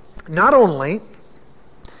 Not only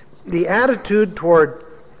the attitude toward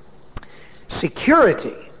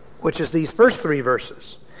security, which is these first 3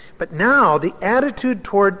 verses, but now the attitude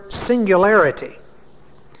toward singularity.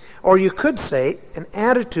 Or you could say an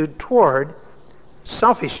attitude toward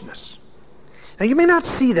selfishness. Now you may not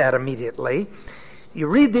see that immediately. You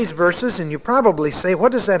read these verses and you probably say,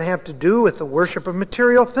 what does that have to do with the worship of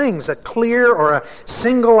material things? A clear or a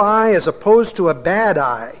single eye as opposed to a bad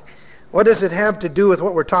eye. What does it have to do with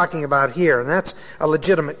what we're talking about here? And that's a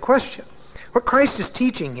legitimate question. What Christ is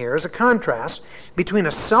teaching here is a contrast between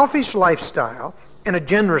a selfish lifestyle and a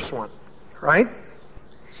generous one, right?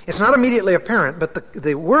 It's not immediately apparent, but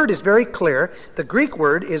the word is very clear. The Greek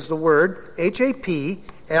word is the word Haplous,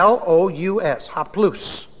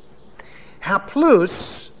 haplous.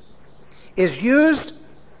 Haplous is used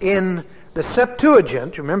in the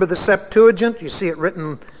Septuagint. Remember the Septuagint? You see it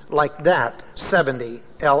written like that, 70.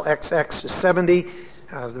 LXX is 70.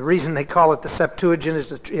 The reason they call it the Septuagint is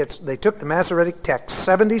that they took the Masoretic text.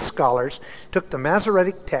 70 scholars took the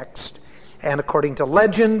Masoretic text, and according to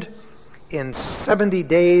legend, in 70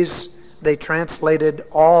 days, they translated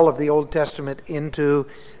all of the Old Testament into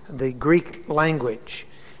the Greek language.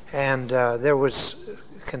 And there was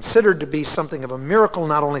considered to be something of a miracle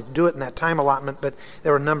not only to do it in that time allotment, but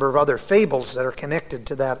there were a number of other fables that are connected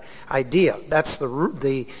to that idea. That's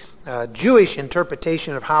the Jewish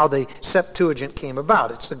interpretation of how the Septuagint came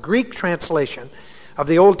about. It's the Greek translation of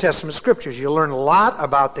the Old Testament scriptures. You learn a lot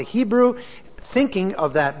about the Hebrew thinking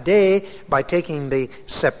of that day by taking the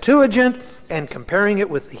Septuagint and comparing it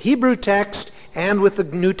with the Hebrew text and with the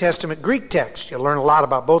New Testament Greek text. You learn a lot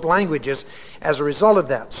about both languages as a result of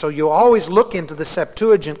that. So you always look into the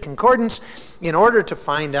Septuagint concordance in order to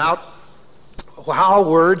find out how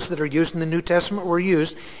words that are used in the New Testament were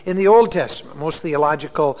used in the Old Testament. Most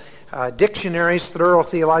theological dictionaries, thorough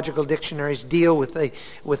theological dictionaries, deal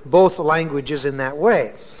with both languages in that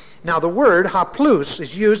way. Now the word haplous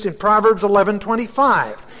is used in Proverbs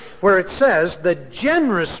 11:25, where it says, "The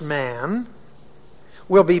generous man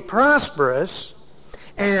will be prosperous,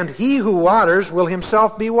 and he who waters will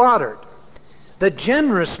himself be watered." The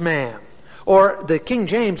generous man, or the King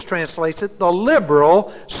James translates it, "the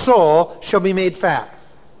liberal soul shall be made fat."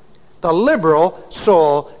 The liberal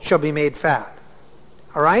soul shall be made fat.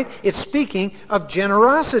 All right? It's speaking of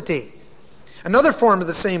generosity. Another form of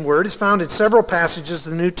the same word is found in several passages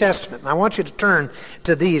of the New Testament. And I want you to turn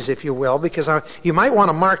to these, if you will, because you might want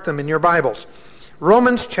to mark them in your Bibles.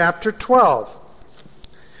 Romans chapter 12.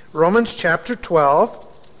 Romans chapter 12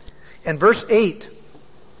 and verse 8.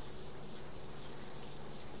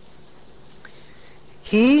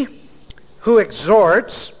 He who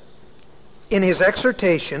exhorts in his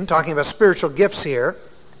exhortation, talking about spiritual gifts here,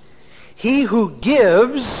 he who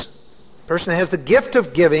gives, person that has the gift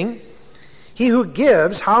of giving, He who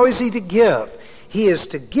gives, how is he to give? He is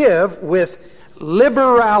to give with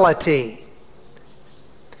liberality.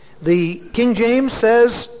 The King James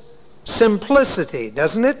says simplicity,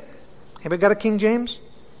 doesn't it? Anybody got a King James?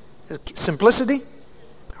 Simplicity?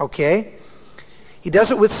 Okay. He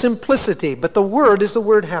does it with simplicity, but the word is the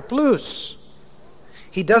word haplus.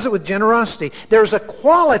 He does it with generosity. There's a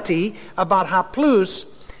quality about haplus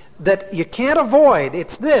that you can't avoid.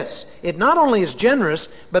 It's this. It not only is generous,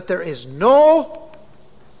 but there is no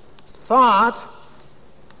thought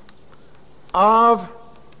of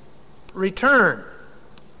return.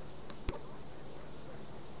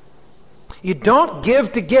 You don't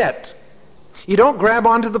give to get. You don't grab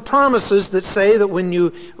onto the promises that say that when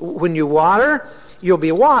you water, you'll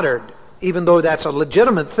be watered. Even though that's a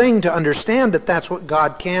legitimate thing to understand that that's what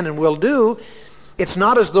God can and will do, it's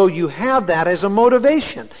not as though you have that as a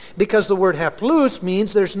motivation. Because the word haplus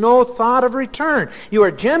means there's no thought of return. You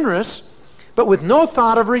are generous, but with no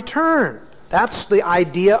thought of return. That's the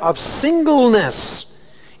idea of singleness.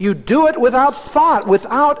 You do it without thought,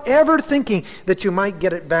 without ever thinking that you might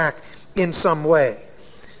get it back in some way.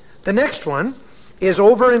 The next one is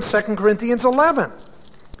over in 2 Corinthians 11.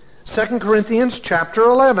 2 Corinthians chapter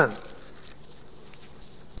 11.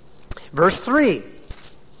 Verse 3.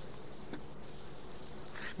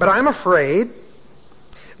 But I'm afraid,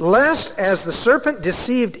 lest as the serpent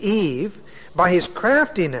deceived Eve by his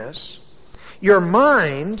craftiness, your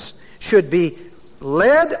minds should be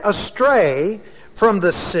led astray from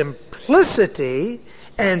the simplicity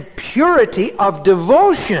and purity of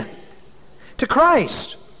devotion to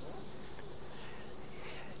Christ.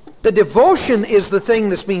 The devotion is the thing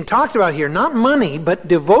that's being talked about here. Not money, but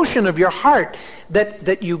devotion of your heart.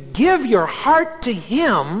 That you give your heart to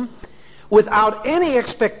Him without any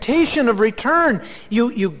expectation of return.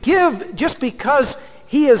 You give just because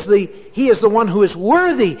He is the one who is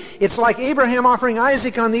worthy. It's like Abraham offering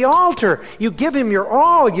Isaac on the altar. You give Him your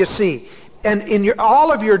all, you see. And in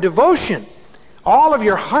all of your devotion, all of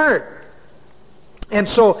your heart. And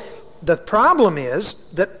so the problem is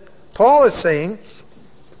that Paul is saying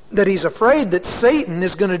that he's afraid that Satan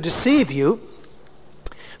is going to deceive you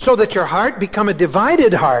so that your heart become a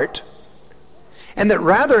divided heart, and that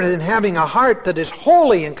rather than having a heart that is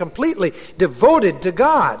wholly and completely devoted to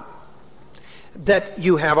God, that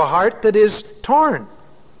you have a heart that is torn.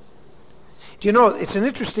 Do you know, it's an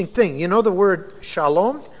interesting thing. You know the word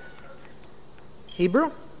shalom?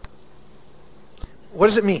 Hebrew? What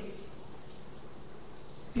does it mean?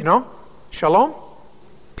 You know? Shalom?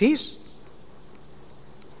 Peace?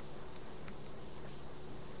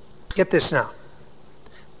 Get this now.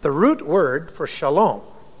 The root word for shalom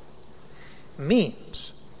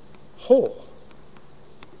means whole.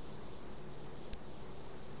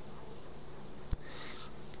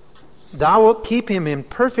 Thou wilt keep him in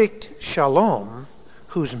perfect shalom,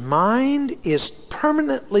 whose mind is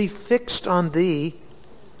permanently fixed on thee,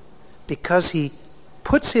 because he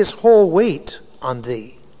puts his whole weight on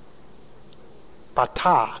thee.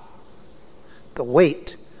 Bata, the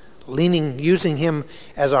weight, using him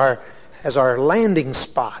as our landing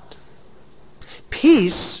spot.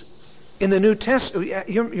 Peace in the New Testament.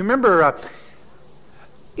 You remember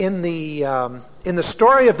in the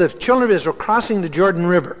story of the children of Israel crossing the Jordan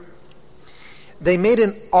River, they made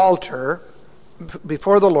an altar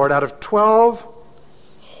before the Lord out of 12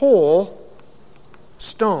 whole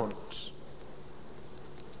stones.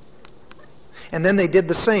 And then they did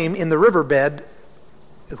the same in the riverbed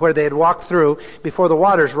where they had walked through before the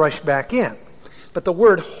waters rushed back in. But the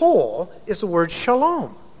word whole is the word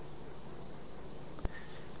shalom.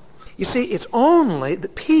 You see, it's only the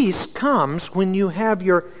peace comes when you have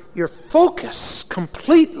your focus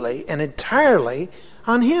completely and entirely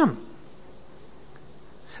on Him.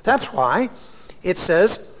 That's why it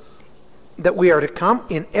says that we are to come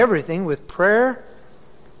in everything with prayer.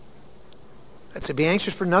 Let's say, be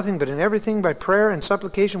anxious for nothing, but in everything by prayer and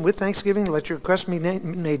supplication with thanksgiving, let your requests be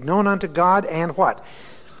made known unto God. And what?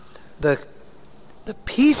 The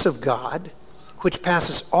peace of God, which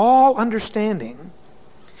passes all understanding,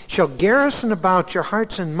 shall garrison about your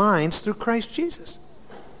hearts and minds through Christ Jesus.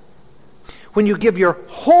 When you give your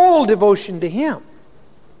whole devotion to Him,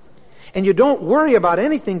 and you don't worry about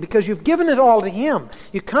anything because you've given it all to Him.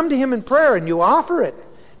 You come to Him in prayer and you offer it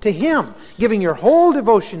to Him, giving your whole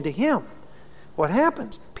devotion to Him. What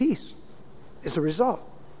happens? Peace is the result.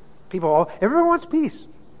 Everyone wants peace.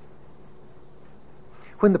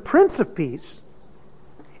 When the Prince of Peace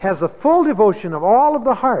has the full devotion of all of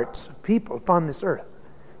the hearts of people upon this earth,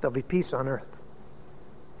 there'll be peace on earth.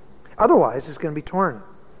 Otherwise, it's going to be torn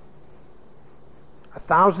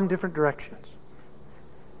 1,000 different directions.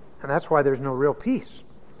 And that's why there's no real peace.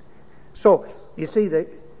 So, you see, the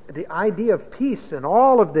idea of peace and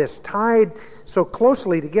all of this tied so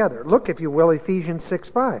closely together. Look, if you will, Ephesians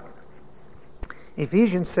 6:5.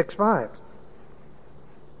 Ephesians 6:5.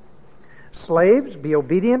 Slaves, be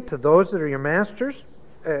obedient to those that are your masters.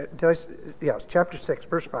 Chapter 6,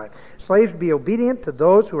 verse 5. Slaves, be obedient to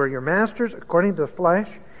those who are your masters according to the flesh,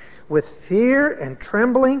 with fear and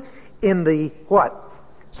trembling, in the what?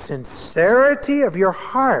 Sincerity of your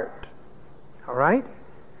heart. All right?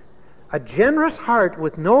 A generous heart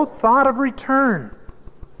with no thought of return.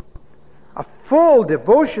 A full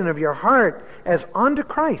devotion of your heart as unto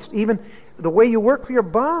Christ. Even the way you work for your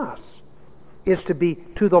boss is to be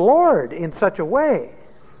to the Lord in such a way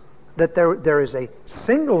that there is a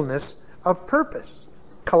singleness of purpose.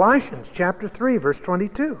 Colossians chapter 3, verse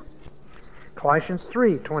 22. Colossians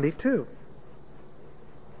 3:22.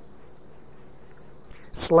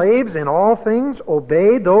 Slaves, in all things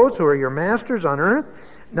obey those who are your masters on earth,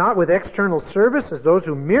 not with external service as those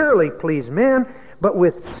who merely please men, but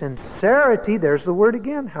with sincerity, there's the word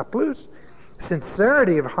again, haplus,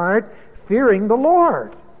 sincerity of heart, fearing the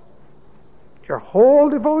Lord. Your whole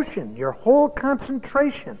devotion, your whole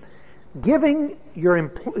concentration, giving your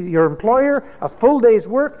employer a full day's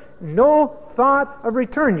work, no thought of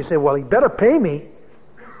return. You say, well, he better pay me.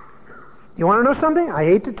 You want to know something? I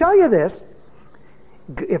hate to tell you this.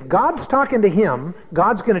 If God's talking to him,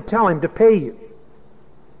 God's going to tell him to pay you.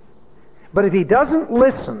 But if he doesn't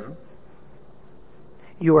listen,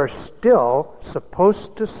 you are still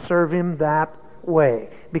supposed to serve him that way,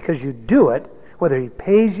 because you do it whether he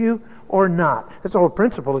pays you or not. That's the whole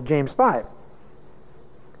principle of James 5.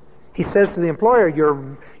 He says to the employer,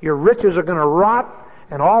 your riches are going to rot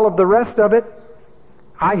and all of the rest of it.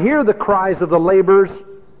 I hear the cries of the laborers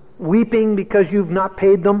weeping because you've not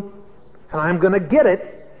paid them, and I'm going to get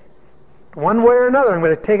it one way or another. I'm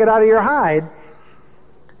going to take it out of your hide.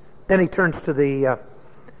 Then he turns to the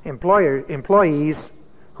employees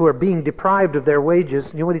who are being deprived of their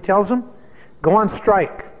wages. You know what he tells them? Go on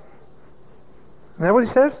strike. Isn't that what he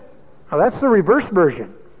says? Oh, that's the reverse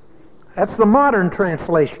version. That's the modern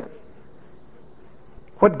translation.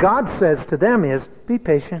 What God says to them is, be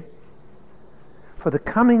patient, for the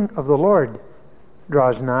coming of the Lord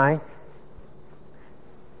draws nigh.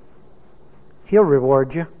 He'll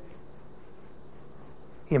reward you.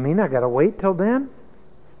 You mean I got to wait till then?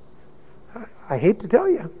 I hate to tell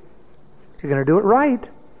you. If you're going to do it right,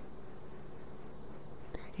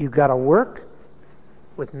 you've got to work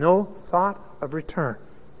with no thought of return.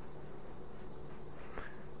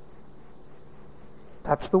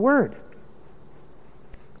 That's the word.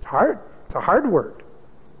 It's hard. It's a hard word,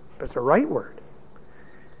 but it's a right word.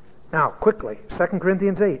 Now, quickly, 2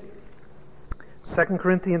 Corinthians 8. 2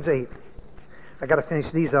 Corinthians 8. I got to finish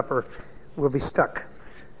these up or we'll be stuck.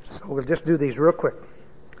 So we'll just do these real quick.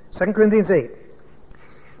 2 Corinthians 8.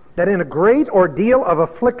 That in a great ordeal of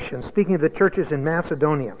affliction, speaking of the churches in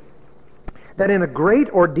Macedonia, that in a great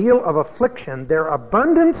ordeal of affliction, their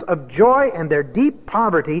abundance of joy and their deep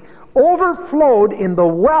poverty overflowed in the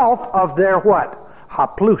wealth of their what?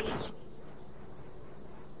 Haplus.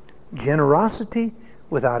 Generosity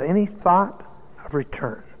without any thought of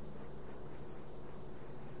return.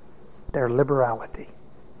 Their liberality.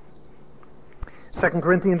 2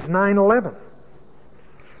 Corinthians 9:11.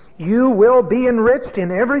 You will be enriched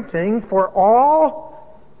in everything for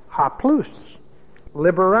all haplus,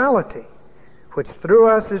 liberality, which through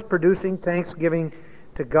us is producing thanksgiving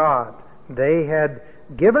to God. They had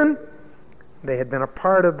given, they had been a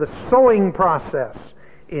part of the sowing process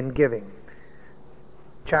in giving.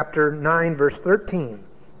 Chapter 9, verse 13,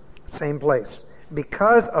 same place.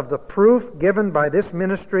 Because of the proof given by this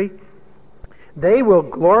ministry, they will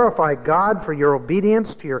glorify God for your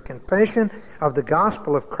obedience to your confession of the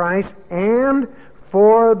gospel of Christ and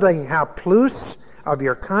for the haplus of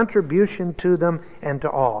your contribution to them and to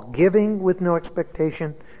all, giving with no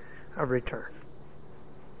expectation of return.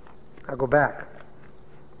 I'll go back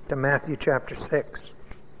to Matthew chapter 6.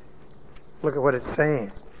 Look at what it's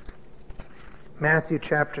saying. Matthew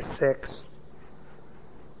chapter 6.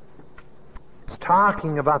 It's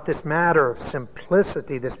talking about this matter of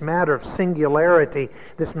simplicity, this matter of singularity,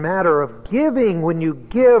 this matter of giving when you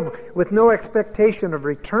give with no expectation of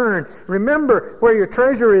return. Remember, where your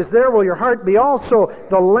treasure is, there will your heart be also.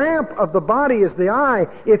 The lamp of the body is the eye.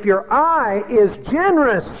 If your eye is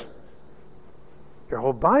generous, your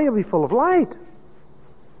whole body will be full of light.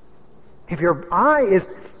 If your eye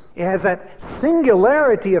has that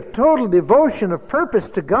singularity of total devotion of purpose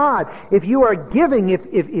to God, if you are giving,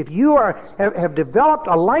 if you have developed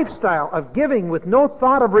a lifestyle of giving with no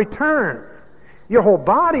thought of return, your whole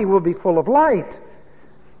body will be full of light.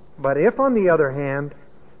 But if, on the other hand,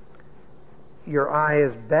 your eye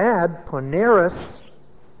is bad, poneros,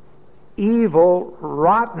 evil,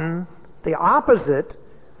 rotten, the opposite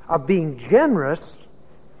of being generous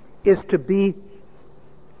is to be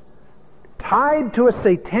tied to a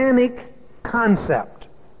satanic concept.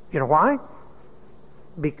 You know why?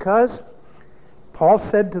 Because Paul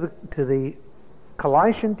said to the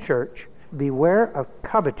Colossian church, beware of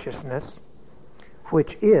covetousness,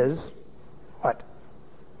 which is what?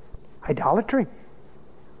 Idolatry.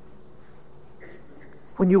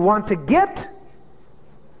 When you want to get,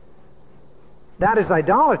 that is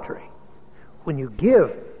idolatry. When you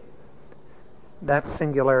give, that's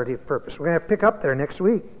singularity of purpose. We're going to pick up there next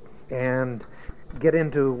week and get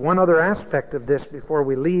into one other aspect of this before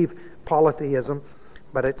we leave polytheism,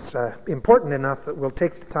 but it's important enough that we'll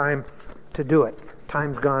take the time to do it.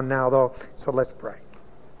 Time's gone now, though, so let's pray.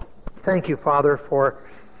 Thank you, Father, for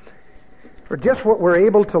just what we're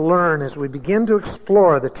able to learn as we begin to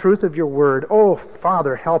explore the truth of your word. Oh,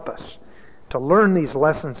 Father, help us to learn these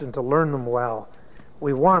lessons and to learn them well.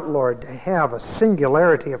 We want, Lord, to have a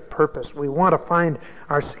singularity of purpose. We want to find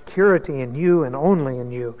our security in you and only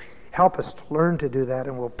in you. Help us to learn to do that,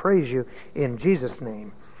 and we'll praise you in Jesus'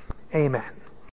 name. Amen.